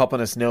 thanks for helping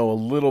us know a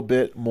little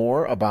bit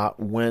more about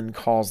When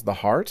Calls the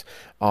Heart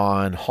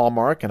on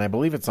Hallmark. And I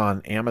believe it's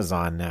on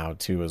Amazon now,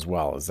 too, as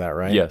well. Is that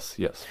right? Yes.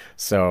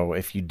 So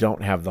if you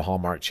don't have the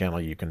Hallmark channel,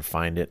 you can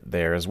find it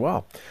there as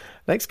well.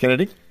 Thanks,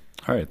 Kennedy.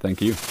 All right.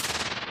 Thank you.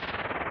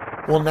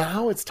 Well,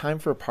 now it's time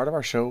for a part of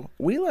our show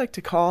we like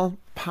to call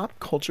Pop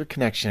Culture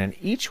Connection. And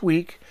each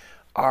week,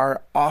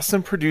 our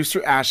awesome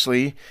producer,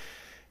 Ashley,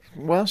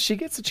 well, she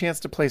gets a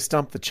chance to play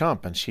Stump the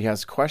Chump, and she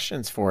has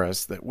questions for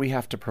us that we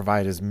have to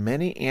provide as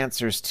many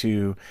answers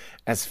to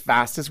as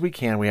fast as we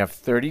can. We have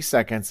 30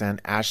 seconds,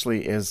 and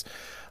Ashley is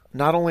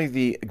not only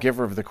the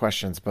giver of the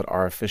questions, but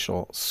our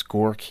official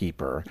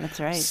scorekeeper. That's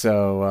right.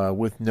 So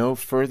with no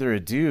further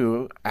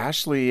ado,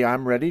 Ashley,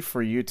 I'm ready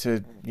for you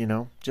to,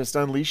 just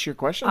unleash your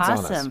questions on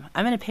us. Awesome.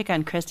 I'm going to pick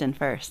on Kristen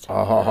first.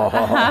 Oh.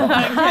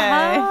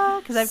 Okay.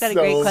 Because I've got a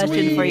great question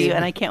sweet. for you,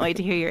 and I can't wait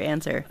to hear your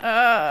answer.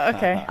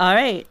 Okay. All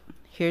right.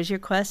 Here's your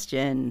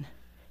question.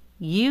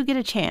 You get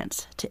a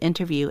chance to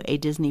interview a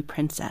Disney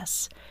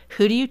princess.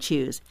 Who do you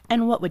choose,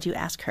 and what would you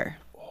ask her?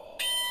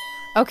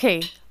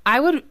 Okay, I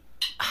would...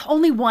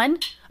 Only one?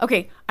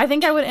 Okay, I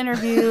think I would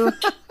interview,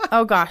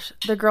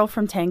 the girl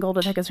from Tangled,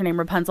 I think is her name,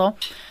 Rapunzel.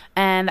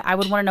 And I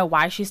would want to know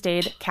why she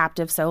stayed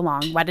captive so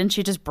long. Why didn't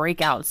she just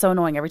break out? It's so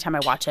annoying every time I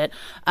watch it.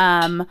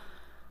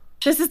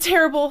 This is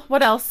terrible.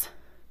 What else?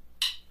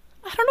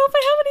 I don't know if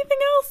I have anything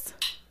else.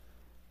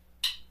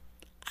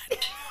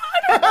 I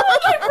don't know.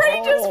 My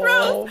brain just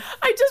froze.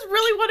 I just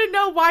really want to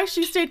know why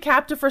she stayed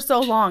captive for so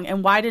long.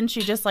 And why didn't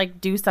she just,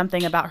 do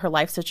something about her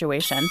life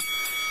situation?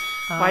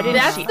 Why didn't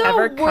That's she the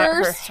ever cut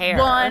her worst hair?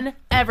 one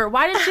ever.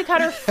 Why did she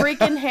cut her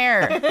freaking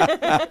hair?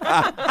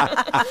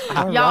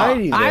 Alrighty,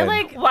 Y'all, I then.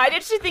 like. Why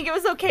did she think it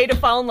was okay to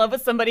fall in love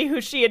with somebody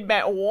who she had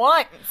met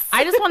once?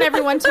 I just want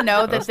everyone to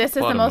know that this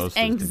is plot the of most most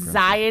Disney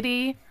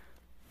anxiety.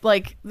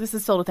 Like, this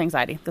is filled with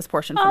anxiety, this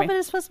portion for Oh, me. but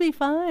it's supposed to be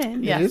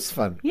fun. Yeah. It is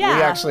fun. Yeah.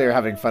 We actually are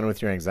having fun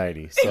with your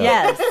anxiety. So.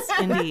 Yes,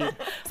 indeed.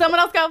 Someone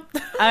else go. All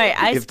right,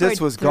 I If this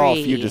scored was golf,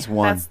 you 3. just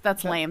won.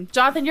 That's lame.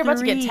 Jonathan, you're about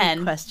to get 3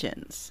 10.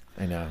 questions.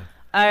 I know.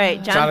 All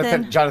right,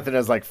 Jonathan. Jonathan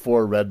has like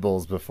 4 Red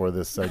Bulls before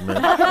this segment.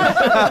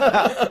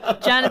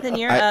 Jonathan,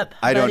 you're up.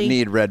 I don't buddy.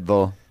 need Red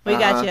Bull. We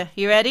got you.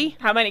 You ready?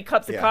 How many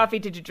cups of coffee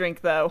did you drink,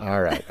 though?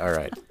 All right.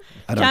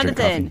 I don't drink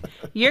Jonathan,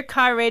 coffee. your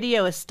car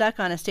radio is stuck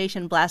on a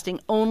station blasting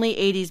only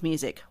 80s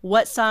music.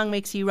 What song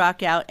makes you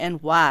rock out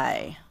and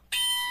why?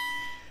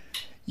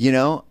 You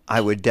know,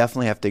 I would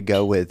definitely have to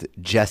go with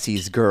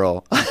Jesse's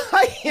Girl.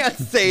 I can't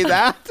say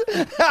that.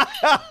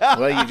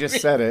 Well, you just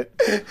said it.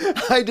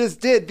 I just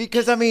did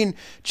because, I mean,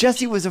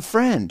 Jesse was a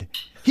friend.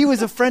 He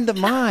was a friend of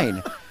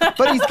mine.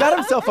 But he's got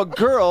himself a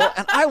girl,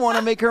 and I want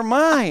to make her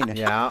mine.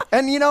 Yeah.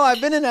 And, you know, I've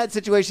been in that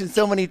situation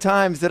so many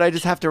times that I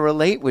just have to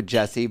relate with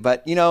Jesse.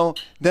 But, you know,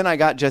 then I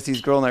got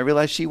Jesse's girl, and I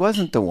realized she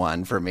wasn't the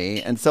one for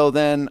me. And so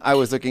then I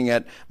was looking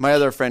at my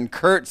other friend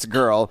Kurt's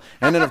girl.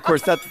 And then, of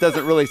course, that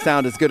doesn't really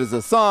sound as good as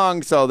a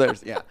song. So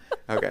there's, yeah.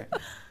 Okay.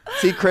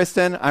 See,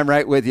 Kristen, I'm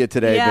right with you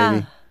today,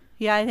 baby.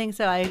 Yeah, I think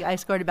so. I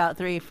scored about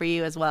 3 for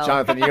you as well.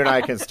 Jonathan, you and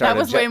I can start. That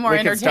was way more we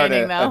can start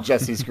entertaining, a though.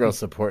 Jesse's Girl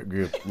support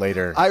group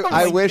later.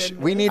 I wish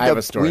we need I have a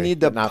to story, we need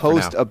to but not for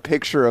post now. a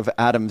picture of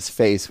Adam's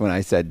face when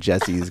I said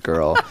Jesse's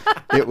girl.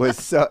 It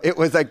was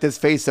like this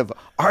face of,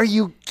 are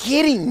you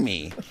kidding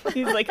me?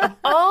 He's like, of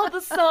all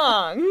the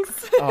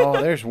songs. Oh,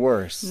 there's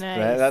worse.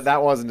 Nice.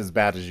 That wasn't as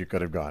bad as you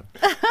could have gone.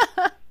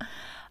 All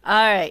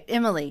right,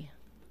 Emily,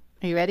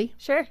 are you ready?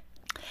 Sure.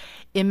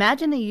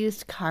 Imagine a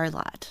used car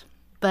lot,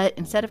 but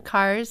instead of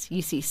cars,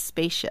 you see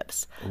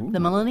spaceships. The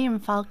Millennium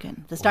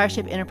Falcon, the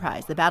Starship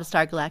Enterprise, the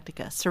Battlestar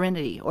Galactica,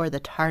 Serenity, or the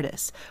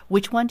TARDIS.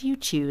 Which one do you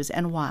choose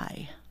and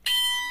why?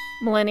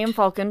 Millennium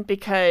Falcon,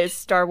 because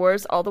Star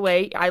Wars all the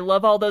way. I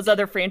love all those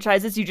other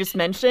franchises you just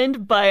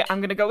mentioned, but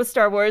I'm going to go with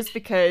Star Wars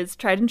because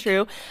tried and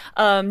true.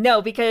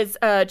 No, because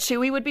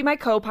Chewie would be my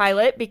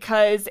co-pilot,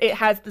 because it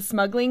has the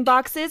smuggling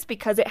boxes,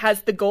 because it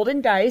has the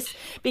golden dice,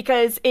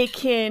 because it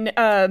can,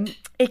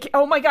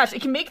 oh my gosh,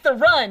 it can make the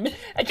run.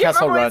 I can't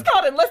Kessel remember what Run. it's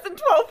called in less than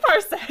 12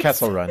 parsecs.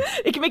 Kessel Run.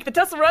 It can make the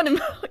Kessel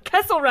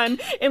Run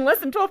in less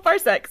than 12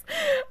 parsecs.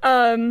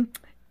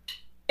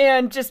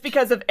 And just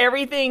because of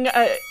everything...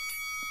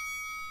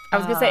 I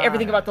was going to say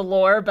everything about the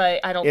lore, but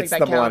I don't think It's that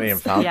the counts. Millennium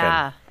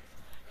Falcon.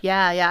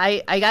 Yeah.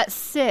 I got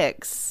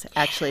 6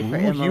 actually for Ooh,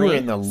 Emily. you were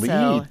in the so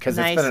lead because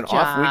nice it's been an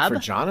off week job. for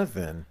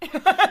Jonathan. Yes.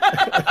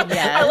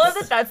 I love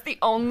that that's the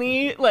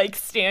only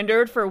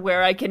standard for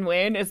where I can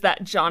win is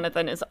that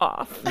Jonathan is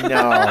off.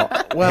 No.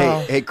 Well,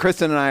 Hey,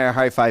 Kristen and I are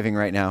high-fiving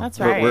right now. That's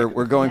We're- right.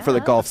 We're going for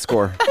the golf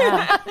score.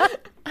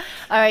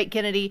 All right,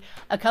 Kennedy,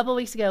 a couple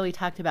weeks ago we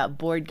talked about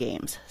board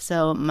games.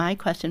 So my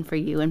question for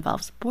you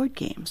involves board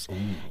games.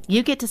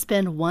 You get to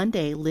spend one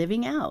day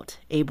living out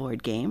a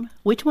board game.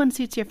 Which one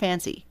suits your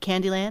fancy?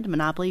 Candyland,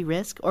 Monopoly,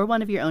 Risk, or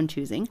one of your own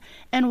choosing?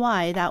 And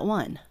why that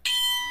one?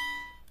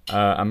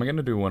 I'm going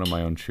to do one of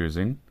my own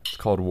choosing. It's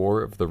called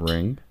War of the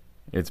Ring.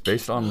 It's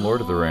based on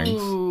Lord of the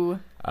Rings.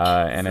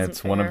 And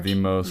it's one of the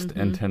most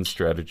intense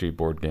strategy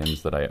board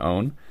games that I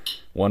own.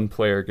 One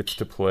player gets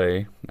to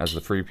play as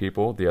the Free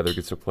People. The other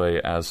gets to play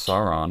as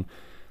Sauron.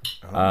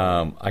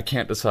 I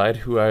can't decide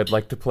who I'd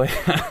like to play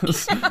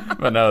as.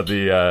 But no,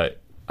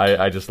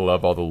 I just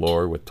love all the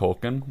lore with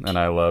Tolkien. And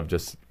I love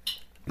just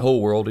the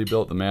whole world he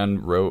built. The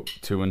man wrote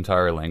 2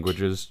 entire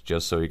languages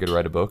just so he could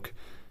write a book.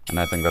 And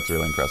I think that's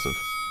really impressive.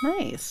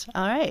 Nice.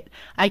 All right.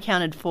 I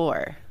counted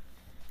 4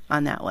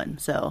 on that one.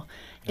 So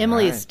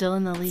Emily is still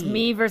in the lead.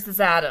 Me versus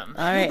Adam.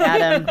 All right,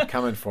 Adam.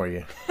 coming for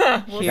you.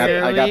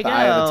 Here I got we the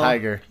eye of the go.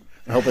 tiger.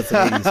 I hope it's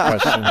an 80s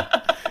question.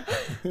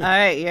 All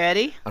right, you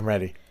ready? I'm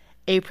ready.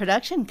 A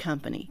production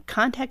company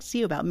contacts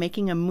you about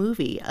making a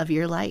movie of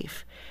your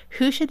life.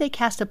 Who should they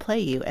cast to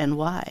play you and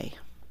why?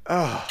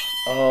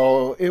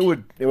 Oh, it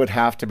would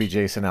have to be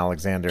Jason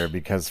Alexander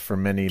because for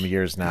many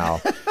years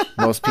now,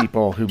 most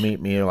people who meet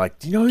me are like,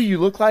 "Do you know who you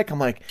look like?" I'm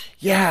like,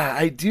 "Yeah,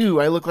 I do.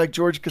 I look like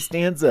George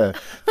Costanza."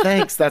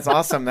 Thanks, that's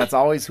awesome. That's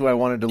always who I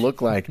wanted to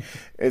look like.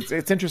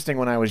 It's interesting.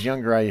 When I was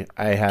younger, I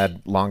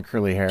had long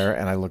curly hair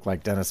and I looked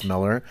like Dennis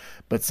Miller.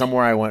 But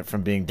somewhere I went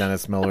from being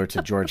Dennis Miller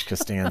to George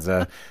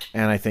Costanza,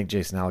 and I think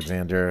Jason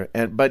Alexander.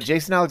 But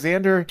Jason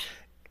Alexander,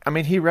 I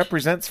mean, he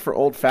represents for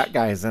old fat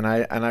guys, and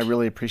I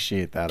really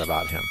appreciate that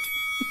about him.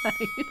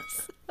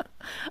 Nice.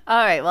 All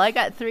right. Well, I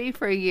got 3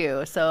 for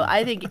you. So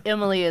I think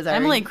Emily is our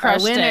Emily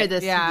crushed winner it.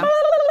 this Yeah. week.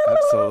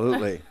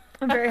 Absolutely.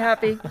 I'm very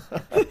happy.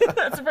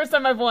 That's the first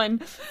time I've won.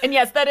 And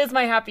yes, that is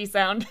my happy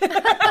sound.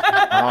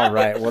 All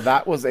right. Well,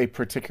 that was a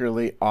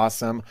particularly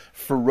awesome,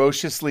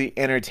 ferociously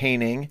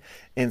entertaining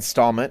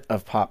installment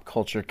of Pop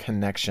Culture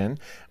Connection.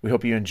 We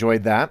hope you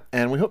enjoyed that,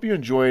 and we hope you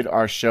enjoyed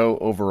our show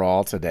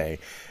overall today.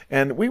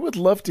 And we would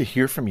love to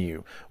hear from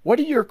you. What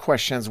are your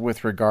questions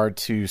with regard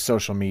to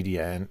social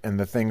media and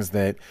the things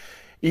that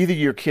either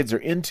your kids are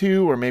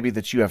into or maybe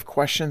that you have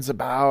questions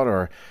about,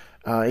 or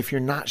if you're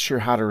not sure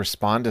how to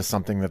respond to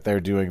something that they're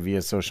doing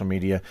via social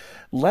media,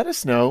 let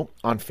us know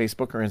on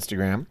Facebook or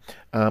Instagram,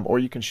 or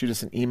you can shoot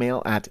us an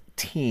email at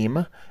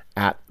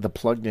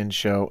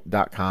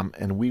team@thepluggedinshow.com,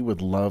 and we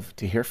would love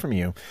to hear from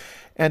you.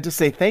 And to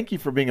say thank you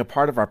for being a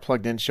part of our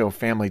Plugged In Show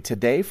family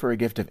today, for a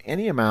gift of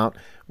any amount,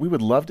 we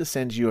would love to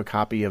send you a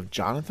copy of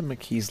Jonathan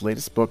McKee's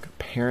latest book,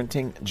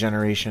 Parenting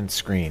Generation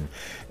Screen.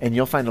 And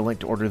you'll find a link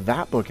to order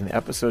that book in the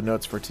episode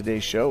notes for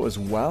today's show, as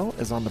well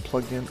as on the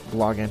Plugged In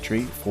blog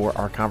entry for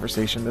our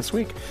conversation this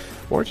week.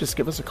 Or just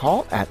give us a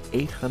call at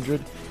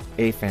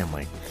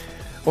 800-A-FAMILY.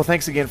 Well,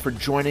 thanks again for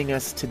joining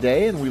us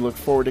today, and we look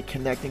forward to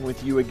connecting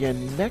with you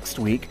again next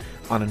week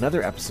on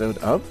another episode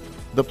of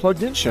The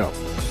Plugged In Show.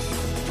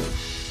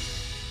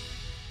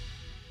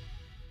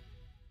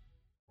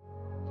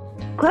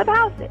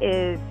 Clubhouse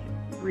is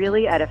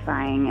really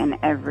edifying in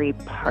every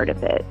part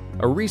of it.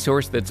 A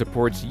resource that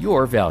supports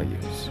your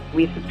values.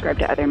 We subscribe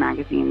to other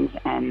magazines,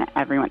 and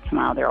every once in a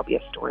while there will be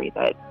a story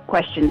that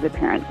questions a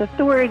parent's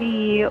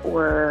authority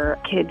or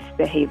kids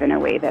behave in a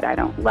way that I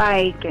don't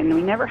like, and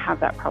we never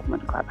have that problem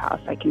with Clubhouse.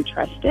 I can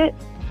trust it.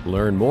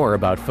 Learn more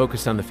about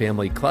Focus on the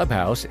Family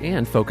Clubhouse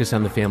and Focus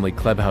on the Family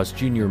Clubhouse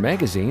Junior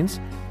magazines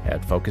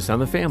at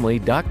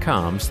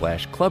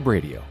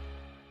focusonthefamily.com/clubradio.